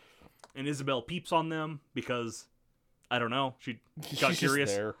 Yeah. And Isabel peeps on them because, I don't know, she got curious.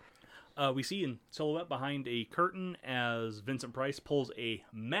 Just there. We see in silhouette behind a curtain as Vincent Price pulls a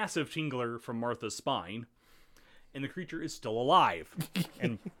massive Tingler from Martha's spine, and the creature is still alive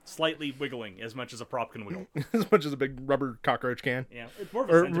and slightly wiggling as much as a prop can wiggle. As much as a big rubber cockroach can. Yeah, it's more of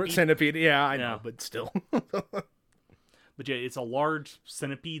a centipede. Centipede. Yeah, I know, but still. But yeah, it's a large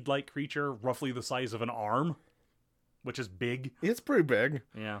centipede-like creature, roughly the size of an arm, which is big. It's pretty big.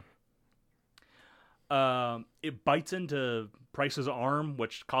 Yeah. It bites into Price's arm,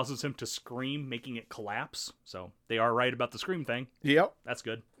 which causes him to scream, making it collapse. So they are right about the scream thing. Yep. That's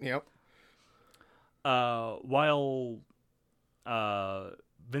good. Yep. While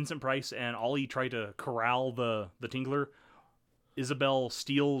Vincent Price and Ollie try to corral the Tingler, Isabel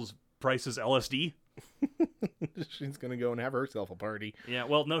steals Price's LSD. She's gonna go and have herself a party. Yeah,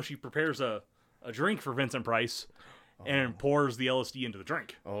 well, no, she prepares a drink for Vincent Price and pours the LSD into the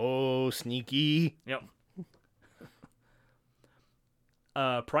drink. Oh, sneaky. Yep.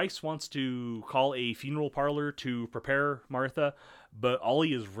 Price wants to call a funeral parlor to prepare Martha, but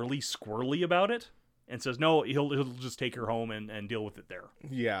Ollie is really squirrely about it and says no, he'll just take her home and deal with it there.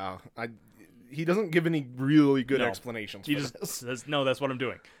 Yeah, he doesn't give any really good explanations. He just says, no, that's what I'm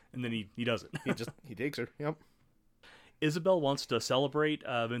doing. And then he does it. He takes her. Yep. Isabel wants to celebrate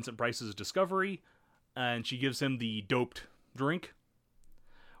Vincent Price's discovery, and she gives him the doped drink,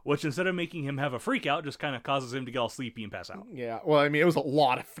 which instead of making him have a freak out, just kind of causes him to get all sleepy and pass out. Yeah, well, I mean, it was a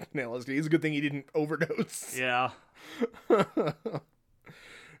lot of LSD. It's a good thing he didn't overdose. Yeah.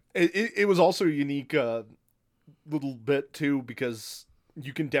 It was also a unique little bit, too, because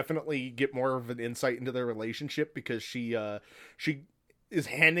you can definitely get more of an insight into their relationship because she is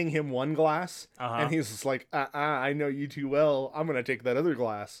handing him one glass, and he's just like, I know you too well. I'm going to take that other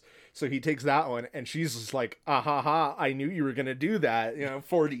glass. So he takes that one, and she's just like, I knew you were going to do that.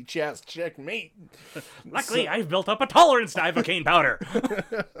 4D chess, checkmate. Luckily, I've built up a tolerance to ivocaine powder.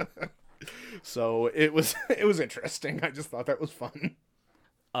 So it was interesting. I just thought that was fun.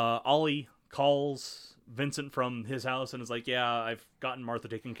 Ollie calls Vincent from his house and is like, yeah, I've gotten Martha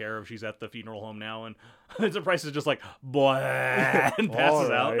taken care of. She's at the funeral home now. And Vincent Price is just like, boy, and passes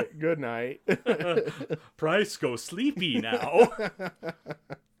out. Good night. Price, go sleepy now.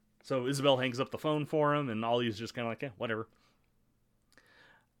 So Isabel hangs up the phone for him, and Ollie's just kind of like, yeah, whatever.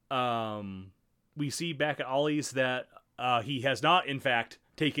 We see back at Ollie's that he has not, in fact,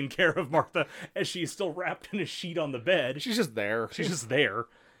 taken care of Martha, as she is still wrapped in a sheet on the bed. She's just there.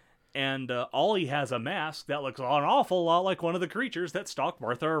 And Ollie has a mask that looks an awful lot like one of the creatures that stalked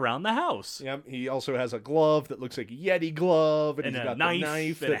Martha around the house. Yep, he also has a glove that looks like a Yeti glove, and he's got knife, the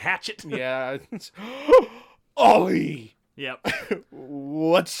knife and a hatchet. Yeah. Ollie! Yep.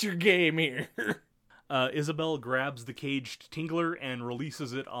 What's your game here? Isabel grabs the caged Tingler and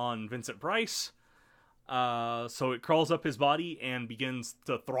releases it on Vincent Price. So it crawls up his body and begins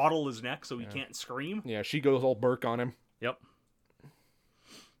to throttle his neck so he can't scream. Yeah, she goes all Burke on him. Yep.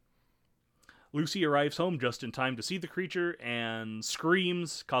 Lucy arrives home just in time to see the creature and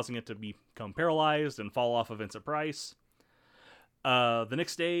screams, causing it to become paralyzed and fall off of Vincent Price. The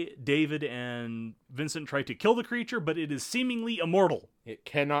next day, David and Vincent try to kill the creature, but it is seemingly immortal. It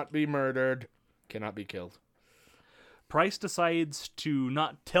cannot be murdered, cannot be killed. Price decides to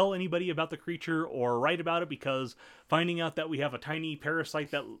not tell anybody about the creature or write about it because finding out that we have a tiny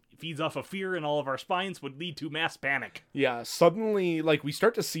parasite that feeds off of fear in all of our spines would lead to mass panic. Yeah, suddenly, we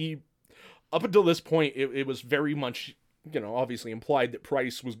start to see, up until this point, it was very much, obviously implied that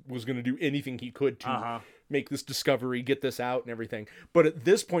Price was going to do anything he could to make this discovery, get this out and everything. But at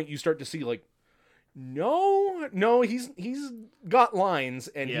this point, you start to see, no, he's got lines,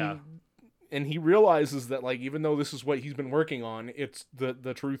 and he realizes that, even though this is what he's been working on, it's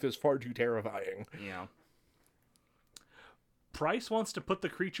the truth is far too terrifying. Yeah. Price wants to put the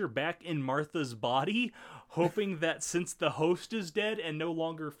creature back in Martha's body, hoping that since the host is dead and no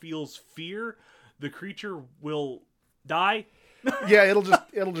longer feels fear, the creature will die. Yeah,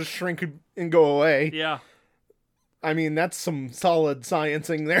 it'll just shrink and go away. Yeah. I mean, that's some solid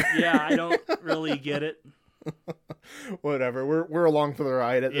sciencing there. Yeah, I don't really get it. Whatever. We're along for the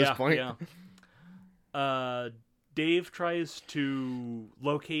ride at this point. Yeah. Dave tries to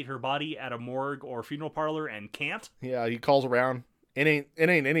locate her body at a morgue or funeral parlor and can't. Yeah, he calls around. It ain't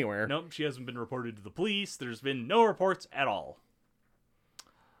anywhere. Nope, she hasn't been reported to the police. There's been no reports at all.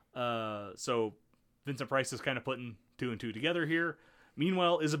 So Vincent Price is kind of putting 2 and 2 together here.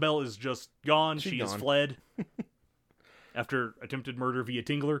 Meanwhile, Isabel is just gone. She has fled after attempted murder via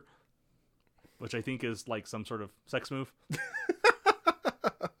Tingler, which I think is like some sort of sex move.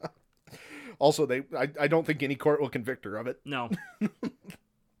 Also, I don't think any court will convict her of it. No.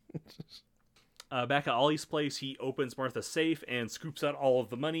 Back at Ollie's place, he opens Martha's safe and scoops out all of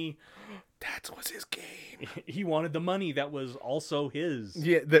the money. That was his game. He wanted the money that was also his.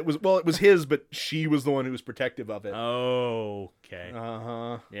 Yeah, it was his, but she was the one who was protective of it. Oh, okay.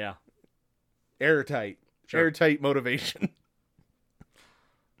 Uh-huh. Yeah. Airtight. Sure. Airtight motivation.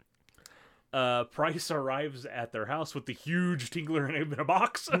 Price arrives at their house with the huge Tingler in a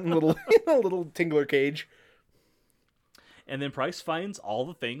box. little Tingler cage. And then Price finds all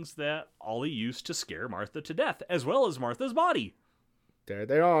the things that Ollie used to scare Martha to death, as well as Martha's body. There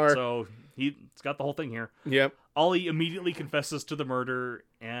they are. So he's got the whole thing here. Yep. Ollie immediately confesses to the murder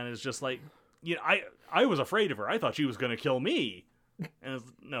and is just like, I was afraid of her. I thought she was going to kill me. And it's,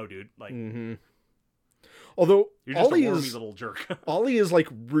 no, dude. Like, although you're just Ollie a wormy is little jerk. Ollie is like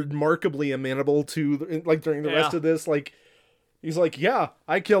remarkably amenable to like during the rest of this. Like he's like, yeah,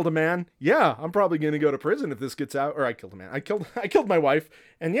 I killed a man. Yeah, I'm probably gonna go to prison if this gets out. Or I killed a man. I killed my wife.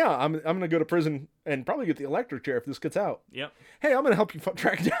 And yeah, I'm gonna go to prison and probably get the electric chair if this gets out. Yep. Hey, I'm gonna help you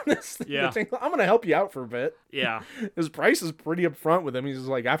track down this thing. Yeah. I'm gonna help you out for a bit. Yeah. His Price is pretty upfront with him. He's just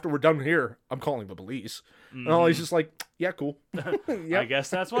like, after we're done here, I'm calling the police. And Ollie's just like, yeah, cool. I guess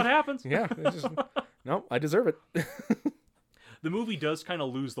that's what happens. Yeah. No, I deserve it. The movie does kind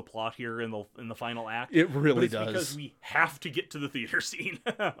of lose the plot here in the final act. It really does. Because we have to get to the theater scene.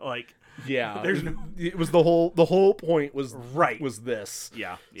 Like, yeah, it was the whole point was this.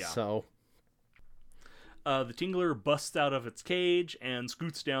 Yeah. So the Tingler busts out of its cage and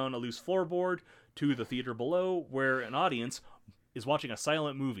scoots down a loose floorboard to the theater below, where an audience is watching a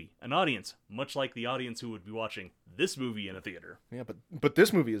silent movie. An audience, much like the audience who would be watching this movie in a theater. Yeah, but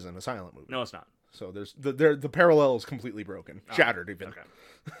this movie isn't a silent movie. No, it's not. So there's the parallel is completely broken, shattered even. Okay.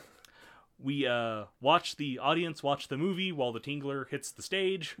 We watch the audience watch the movie while the Tingler hits the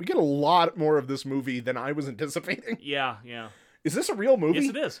stage. We get a lot more of this movie than I was anticipating. Yeah. Is this a real movie? Yes,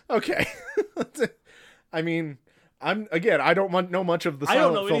 it is. Okay. I mean, I don't know much of the silent film era. I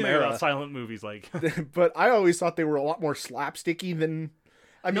don't know anything about silent movies, like. But I always thought they were a lot more slapsticky than.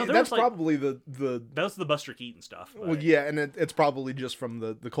 I mean, that's probably the. That's the Buster Keaton stuff. But... Well, yeah, and it's probably just from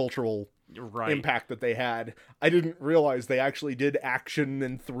the cultural impact that they had. I didn't realize they actually did action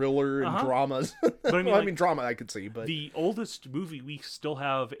and thriller and dramas. But I mean, drama I could see, but the oldest movie we still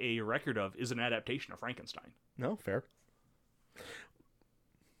have a record of is an adaptation of Frankenstein. No, fair.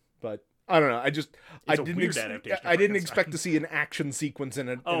 But I don't know. I didn't expect to see an action sequence in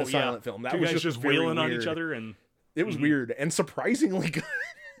a silent film. That was just wailing on weird. each other, and it was weird and surprisingly good.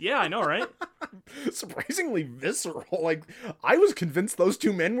 Yeah, I know, right? Surprisingly visceral. Like, I was convinced those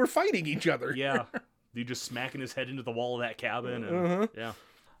two men were fighting each other. Yeah, you just smacking his head into the wall of that cabin, and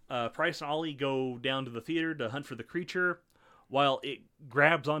yeah. Price and Ollie go down to the theater to hunt for the creature, while it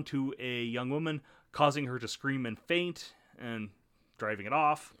grabs onto a young woman, causing her to scream and faint, and driving it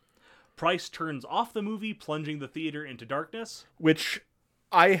off. Price turns off the movie, plunging the theater into darkness. Which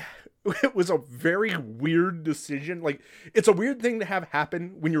it was a very weird decision. Like, it's a weird thing to have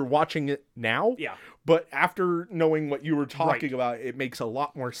happen when you're watching it now. Yeah. But after knowing what you were talking about, it makes a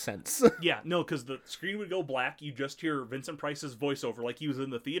lot more sense. Yeah, no, because the screen would go black. You just hear Vincent Price's voiceover like he was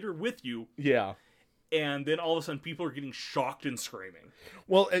in the theater with you. Yeah. And then all of a sudden people are getting shocked and screaming.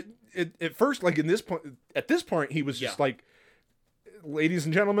 Well, at first, like at this point, he was just like, ladies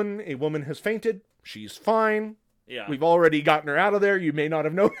and gentlemen, a woman has fainted. She's fine. Yeah. We've already gotten her out of there. You may not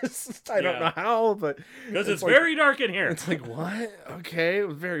have noticed. I don't know how, but... Because it's like, very dark in here. It's like, what? Okay, it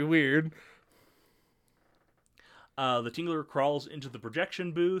was very weird. The Tingler crawls into the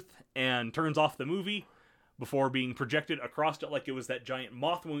projection booth and turns off the movie before being projected across it like it was that giant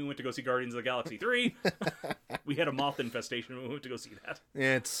moth when we went to go see Guardians of the Galaxy 3. We had a moth infestation when we went to go see that.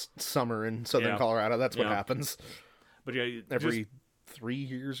 It's summer in southern Colorado. That's what happens. But yeah, every 3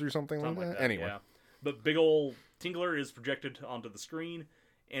 years or something like that. Anyway. Yeah. But big ol' Tingler is projected onto the screen,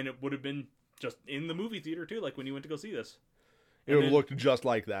 and it would have been just in the movie theater too, like when you went to go see this. It would have looked just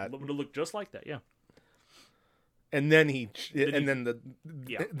like that. It would have looked just like that, yeah. And then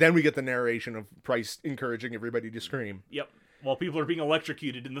then we get the narration of Price encouraging everybody to scream. Yep. While people are being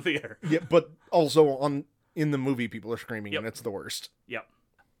electrocuted in the theater. Yeah, but also in the movie, people are screaming, and it's the worst. Yep.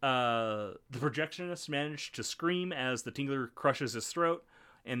 The projectionist managed to scream as the Tingler crushes his throat,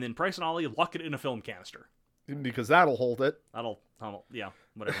 and then Price and Ollie lock it in a film canister. Because that'll hold it. That'll yeah,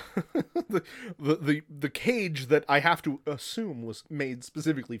 whatever. the cage that I have to assume was made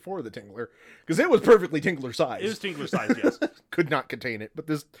specifically for the Tingler, because it was perfectly Tingler size. It was Tingler size, yes. Could not contain it, but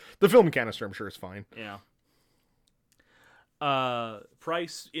the film canister I'm sure is fine. Yeah.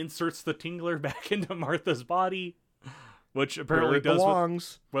 Price inserts the Tingler back into Martha's body, which apparently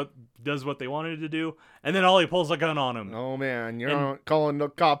does what they wanted to do, and then Ollie pulls a gun on him. Oh man, you're not calling the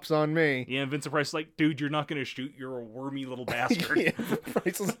cops on me. Yeah, and Vincent Price is like, dude, you're not gonna shoot. You're a wormy little bastard. Yeah,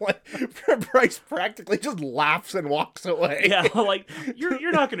 Price practically just laughs and walks away. Yeah, like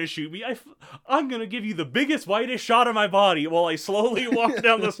you're not gonna shoot me. I'm gonna give you the biggest, widest shot of my body while I slowly walk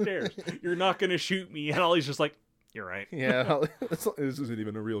down the stairs. You're not gonna shoot me. And Ollie's just like, you're right. Yeah, this isn't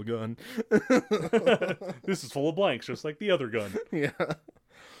even a real gun. This is full of blanks, just like the other gun. Yeah.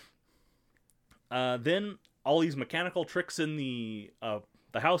 Then Ollie's mechanical tricks in the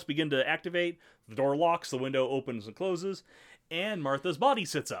house begin to activate. The door locks, the window opens and closes, and Martha's body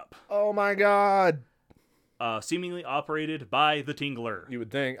sits up. Oh my god. Seemingly operated by the Tingler. You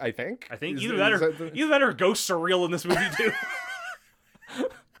would think. I think either that or ghosts are real in this movie too.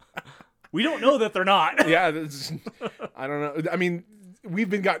 We don't know that they're not. Yeah, I don't know. I mean, we've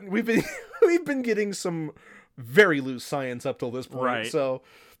been getting some very loose science up till this point. Right. So,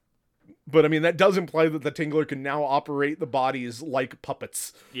 but I mean, that does imply that the Tingler can now operate the bodies like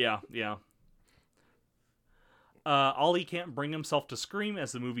puppets. Yeah. Ollie can't bring himself to scream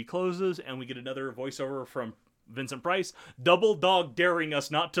as the movie closes, and we get another voiceover from Vincent Price, double dog daring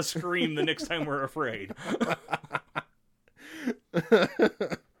us not to scream the next time we're afraid.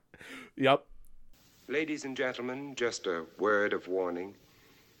 Yep. Ladies and gentlemen, just a word of warning.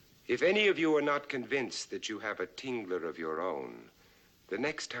 If any of you are not convinced that you have a Tingler of your own, the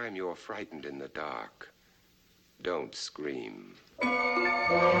next time you're frightened in the dark, don't scream.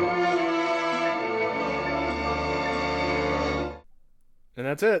 And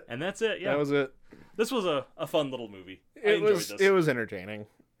that's it. Yeah. That was it. This was a fun little movie. It was entertaining.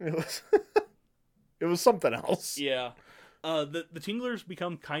 It was something else. Yeah. The Tinglers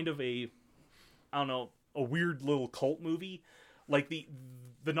become kind of a weird little cult movie. Like the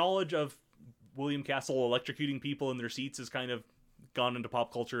knowledge of William Castle electrocuting people in their seats has kind of gone into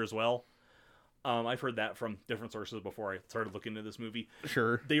pop culture as well. I've heard that from different sources before I started looking into this movie.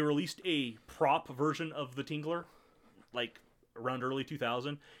 Sure. They released a prop version of the Tingler, like around early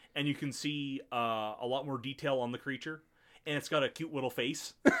 2000, and you can see a lot more detail on the creature, and it's got a cute little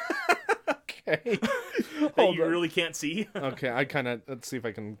face. Okay. That you really can't see. Okay, let's see if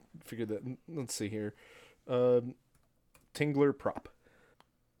I can figure that. Let's see here. Tingler prop.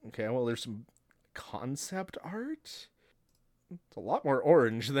 Okay, well, there's some concept art. It's a lot more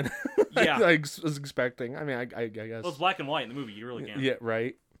orange than I was expecting. I mean, I guess. Well, it's black and white in the movie. You really can't. Yeah,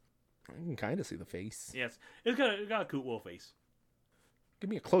 right. I can kind of see the face. Yes, it's got a cool little face. Give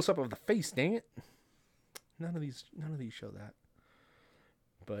me a close up of the face, dang it! None of these show that.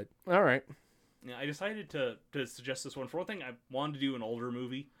 But all right. Yeah, I decided to suggest this one. For one thing, I wanted to do an older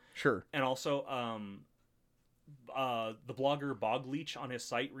movie. Sure. And also, the blogger Bogleach on his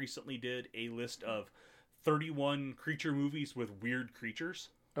site recently did a list of 31 creature movies with weird creatures.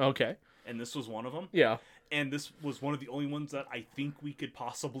 Okay. And this was one of them. Yeah. And this was one of the only ones that I think we could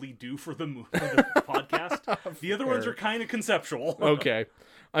possibly do for the podcast. The other ones are kind of conceptual. Okay.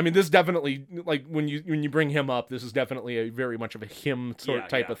 I mean, this definitely, like, when you bring him up, this is definitely a very much of a him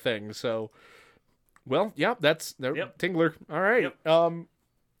type of thing. So, well, yeah, that's Tingler. All right. Yep.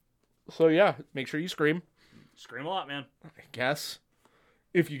 So yeah, make sure you scream. Scream a lot, man. I guess.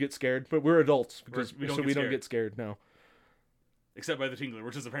 If you get scared, but we're adults because we don't get scared. No. Except by the Tingler,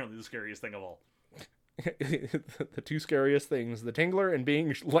 which is apparently the scariest thing of all. The two scariest things: the Tingler and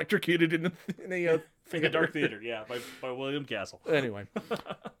being electrocuted in a dark theater. Yeah, by William Castle. Anyway,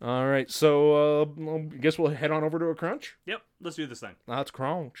 all right. So I guess we'll head on over to a crunch. Yep, let's do this thing. Let's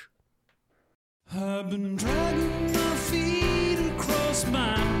crunch. I've been dragging my feet across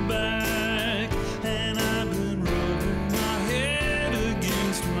my back, and I've been rubbing my head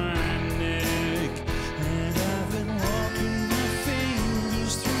against my neck, and I've been walking my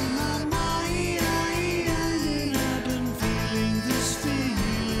fingers through my mind, and I've been feeling this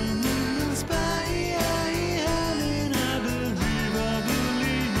feeling in my spine, and I believe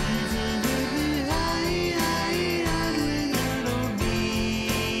in it behind, when I don't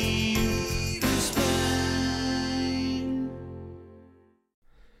need the spine.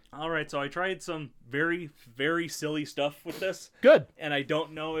 All right, right, so I tried some very, very silly stuff with this. Good. And I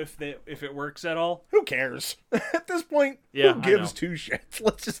don't know if it works at all. Who cares? At this point, Yeah, who gives two shits?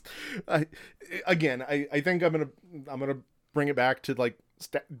 Let's just I think I'm gonna bring it back to like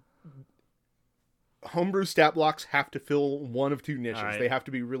homebrew stat blocks have to fill one of two niches. Right. They have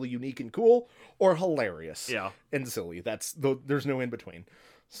to be really unique and cool or hilarious. Yeah. And silly. There's no in between.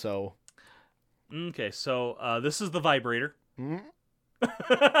 So okay, so this is the vibrator.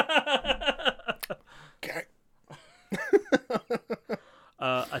 okay.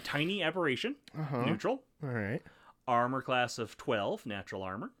 A tiny aberration, neutral. All right. Armor class of 12, natural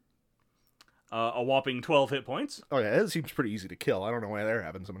armor. A whopping 12 hit points. Oh yeah, it seems pretty easy to kill. I don't know why they're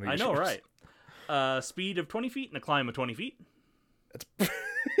having so many I issues. know, right? Speed of 20 feet and a climb of 20 feet. That's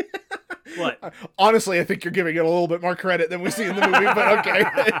What? Honestly, I think you're giving it a little bit more credit than we see in the movie, but okay.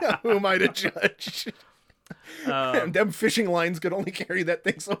 Who am I to judge? And them fishing lines could only carry that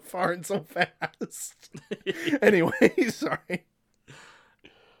thing so far and so fast. Anyway, sorry.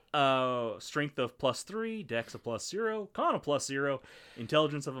 Strength of +3, dex of +0, con of +0,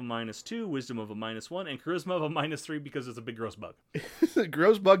 intelligence of a -2, wisdom of a -1, and charisma of a -3 because it's a big gross bug. It's a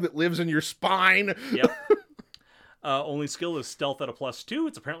gross bug that lives in your spine. Yep. Only skill is stealth at a +2.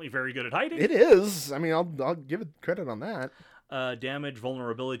 It's apparently very good at hiding. It is. I mean, I'll give it credit on that. Damage,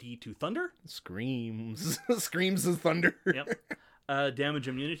 vulnerability to thunder. Screams. Screams as thunder. Yep. Damage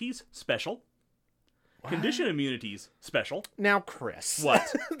immunities, special. What? Condition immunities, special. Now, Chris.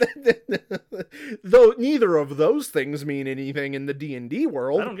 What? Though neither of those things mean anything in the D&D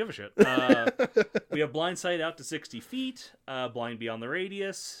world. I don't give a shit. We have blind sight out to 60 feet, blind beyond the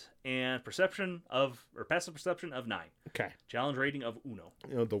radius, and passive perception of 9. Okay. Challenge rating of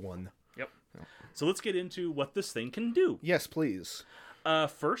 1. The one. Yep. So let's get into what this thing can do. Yes, please.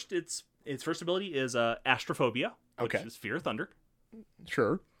 First, its first ability is astrophobia, which is fear of thunder.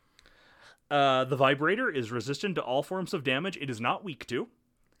 Sure. The vibrator is resistant to all forms of damage it is not weak to,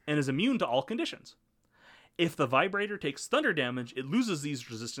 and is immune to all conditions. If the vibrator takes thunder damage, it loses these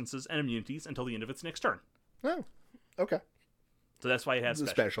resistances and immunities until the end of its next turn. Oh, okay. So that's why it has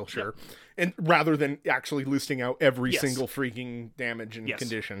special. Sure. Yep. And rather than actually listing out every Yes. single freaking damage and Yes.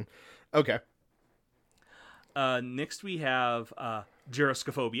 condition. Okay. Next we have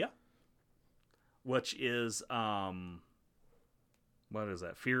gyroscophobia, which is what is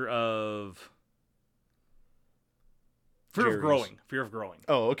that? Fear of growing. Fear of growing.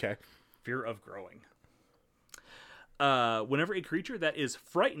 Oh, okay. Fear of growing. Whenever a creature that is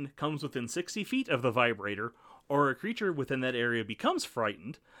frightened comes within 60 feet of the vibrator, or a creature within that area becomes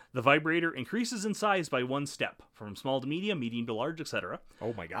frightened, the vibrator increases in size by 1 step, from small to medium to large, etc.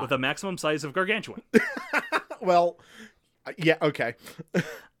 Oh my god. With a maximum size of gargantuan. Well, yeah, okay.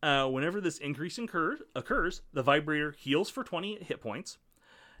 Whenever this increase occurs, the vibrator heals for 20 hit points.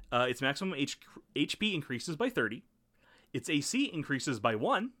 Its maximum HP increases by 30. Its AC increases by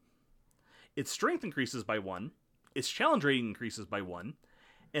 1. Its strength increases by 1. Its challenge rating increases by 1.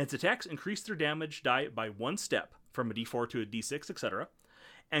 And its attacks increase their damage die by 1 step, from a d4 to a d6, etc.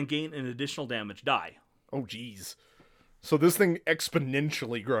 And gain an additional damage die. Oh, geez. So this thing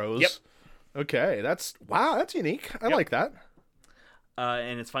exponentially grows. Yep. Okay, that's unique. I like that.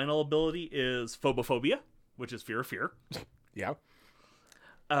 And its final ability is phobophobia, which is fear of fear. Yeah.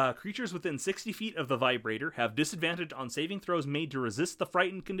 Creatures within 60 feet of the vibrator have disadvantage on saving throws made to resist the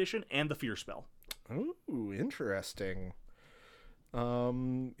frightened condition and the fear spell. Ooh, interesting.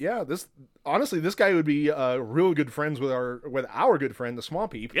 Yeah, this guy would be real good friends with our good friend, the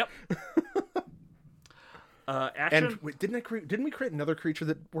Swamp Heap. Yep. Action. And wait, didn't we create another creature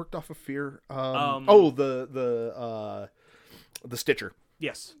that worked off of fear? The Stitcher.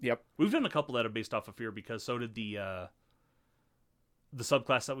 Yes. Yep. We've done a couple that are based off of fear because so did the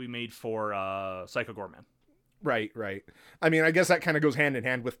subclass that we made for Psycho Gorman. Right. I mean, I guess that kind of goes hand in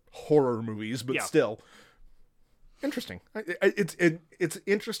hand with horror movies, but still. Interesting. It's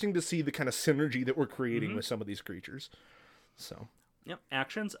interesting to see the kind of synergy that we're creating with some of these creatures. So. Yep.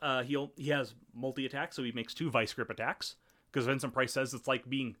 Actions. He has multi-attack, so he makes 2 vice grip attacks. Because Vincent Price says it's like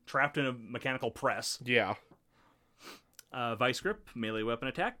being trapped in a mechanical press. Yeah. Vice grip, melee weapon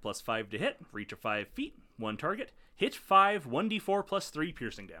attack, +5 to hit, reach of 5 feet, 1 target, hit 5, 1d4 +3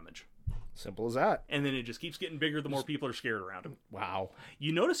 piercing damage. Simple as that. And then it just keeps getting bigger the more people are scared around him. Wow.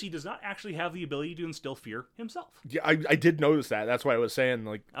 You notice he does not actually have the ability to instill fear himself. Yeah, I did notice that. That's why I was saying,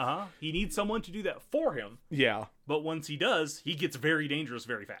 like... He needs someone to do that for him. Yeah. But once he does, he gets very dangerous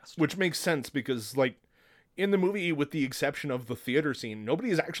very fast. Which makes sense because, like, in the movie, with the exception of the theater scene,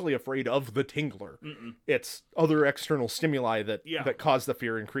 nobody is actually afraid of the Tingler. Mm-mm. It's other external stimuli that cause the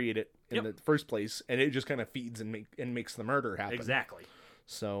fear and create it in the first place, and it just kind of feeds and makes the murder happen. Exactly.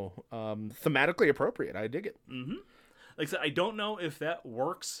 So, thematically appropriate. I dig it. Mm-hmm. Like I said, I don't know if that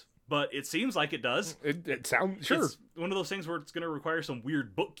works, but it seems like it does. It sounds, sure. It's one of those things where it's going to require some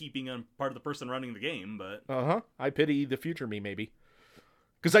weird bookkeeping on part of the person running the game, but... I pity the future me, maybe.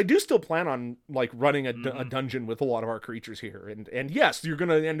 Because I do still plan on, like, running a dungeon with a lot of our creatures here. And yes, you're going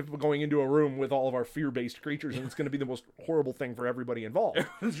to end up going into a room with all of our fear-based creatures, and it's going to be the most horrible thing for everybody involved.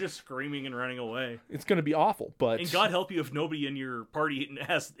 Everyone's just screaming and running away. It's going to be awful, but... And God help you if nobody in your party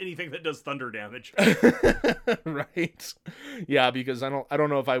has anything that does thunder damage. Right. Yeah, because I don't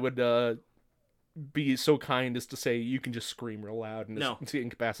know if I would be so kind as to say you can just scream real loud and just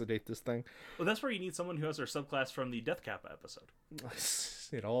incapacitate this thing. Well, that's where you need someone who has their subclass from the Death Kappa episode.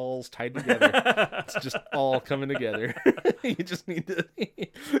 It all's tied together. It's just all coming together. You just need to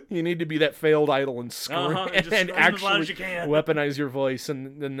be that failed idol and scream and actually as loud as you can. Weaponize your voice,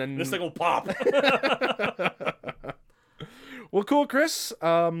 and then this thing will pop. Well, cool, Chris.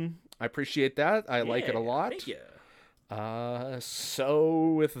 I appreciate that. I like it a lot. Thank you.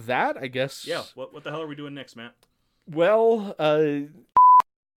 So with that, I guess. Yeah. What the hell are we doing next, Matt? Well,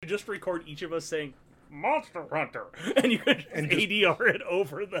 just record each of us saying Monster Hunter, and you could just ADR it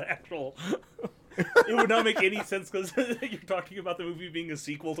over the actual. It would not make any sense because you're talking about the movie being a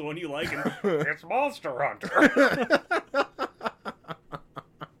sequel to one you like, and it's Monster Hunter.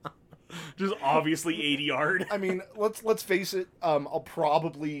 Just obviously ADR'd. I mean, let's face it. I'll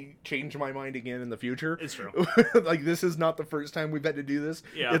probably change my mind again in the future. It's true. Like, this is not the first time we've had to do this.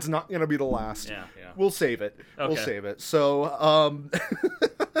 Yeah. It's not gonna be the last. Yeah. We'll save it. Okay. We'll save it. So,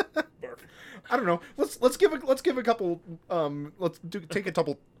 I don't know. Let's give a couple. Take a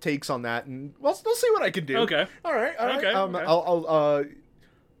couple takes on that, and we'll see what I can do. Okay. All right. Okay. I'll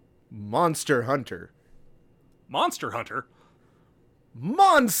Monster Hunter. Monster Hunter.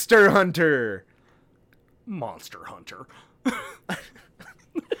 Monster Hunter. Monster Hunter.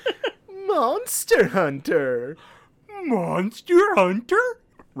 Monster Hunter. Monster Hunter.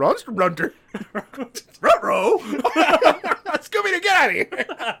 Monster Hunter. Ruh-roh. Scooby-Doo, get out of here.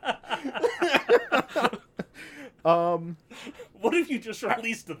 What if you just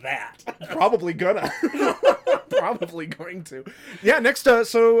released that? Probably gonna. Probably going to. Yeah, next time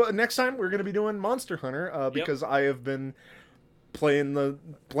we're gonna be doing Monster Hunter because I have been playing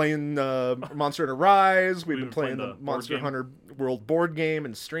Monster Hunter Rise. We've been playing the Monster Hunter World board game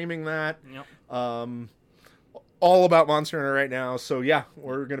and streaming that. Yep. All about Monster Hunter right now. So yeah,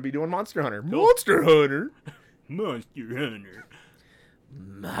 we're gonna be doing Monster Hunter. Cool. Monster Hunter. Monster Hunter.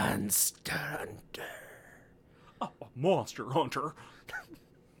 Monster Hunter. Oh, Monster Hunter.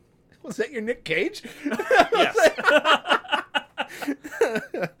 Was that your Nick Cage? Yes.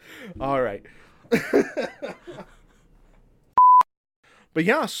 All right. But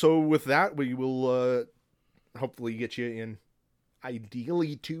yeah, so with that, we will hopefully get you in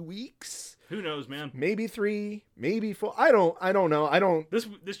ideally 2 weeks. Who knows, man? Maybe 3, maybe 4. I don't know.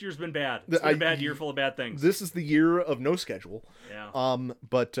 This year's been bad. It's been a bad year full of bad things. This is the year of no schedule. Yeah.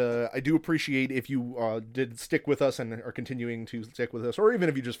 But I do appreciate if you did stick with us and are continuing to stick with us, or even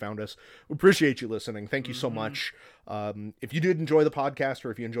if you just found us. We appreciate you listening. Thank you so much. If you did enjoy the podcast,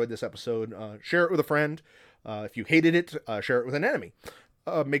 or if you enjoyed this episode, share it with a friend. If you hated it, share it with an enemy.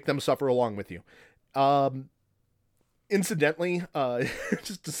 Make them suffer along with you. Incidentally,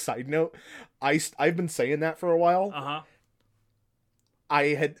 just a side note, I've been saying that for a while. Uh-huh. I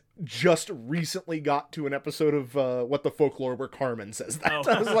had just recently got to an episode of What the Folklore where Carmen says that.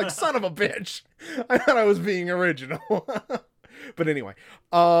 Oh. I was like, son of a bitch. I thought I was being original. But anyway,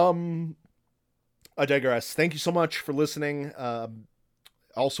 I digress. Thank you so much for listening.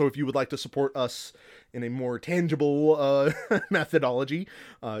 Also, if you would like to support us in a more tangible methodology,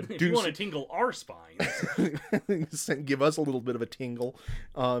 if you want to tingle our spines, give us a little bit of a tingle,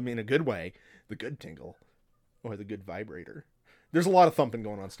 in a good way, the good tingle, or the good vibrator. There's a lot of thumping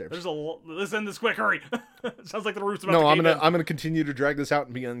going on stairs. Let's end this quick. Hurry! Sounds like the roof's about to cave in. I'm gonna continue to drag this out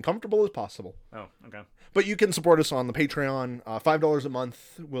and be uncomfortable as possible. Oh, okay. But you can support us on the Patreon. $5 a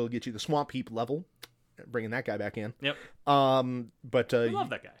month will get you the Swamp Heap level. Bringing that guy back in. Yep. But we love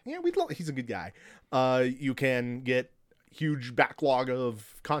that guy. Yeah, he's a good guy. You can get huge backlog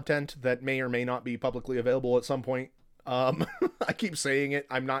of content that may or may not be publicly available at some point. I keep saying it.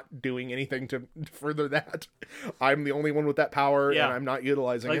 I'm not doing anything to further that. I'm the only one with that power, and I'm not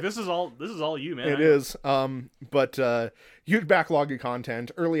utilizing it. This is all you, man. It is. But huge backlog of content,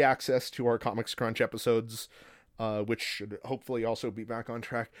 early access to our Comics Crunch episodes, which should hopefully also be back on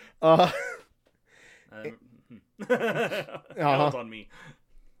track. Count on me.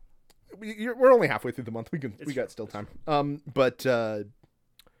 We're only halfway through the month. We got still time. But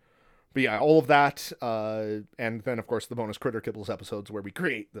But yeah, all of that, and then of course the bonus Critter Kibbles episodes where we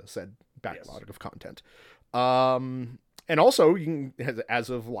create the said backlog of content. And also, you can, as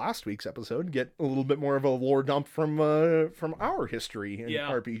of last week's episode, get a little bit more of a lore dump from our history in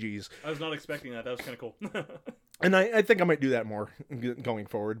RPGs. I was not expecting that. That was kind of cool. And I think I might do that more going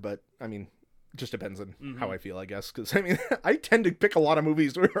forward, but I mean, just depends on how I feel, I guess. Because I mean, I tend to pick a lot of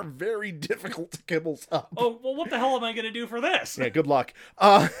movies that are very difficult to kibbles up. Oh, well, what the hell am I going to do for this? Yeah, good luck.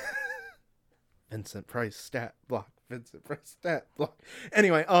 Vincent Price stat block. Vincent Price stat block.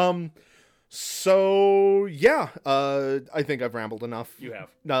 Anyway, so yeah, I think I've rambled enough. You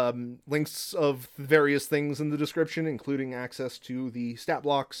have. Links of various things in the description, including access to the stat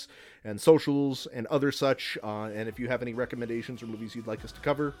blocks and socials and other such. And if you have any recommendations or movies you'd like us to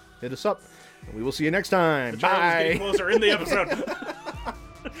cover, hit us up. And we will see you next time. Bye. Getting closer in the episode.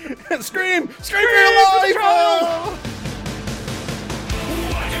 Scream! Scream for your life!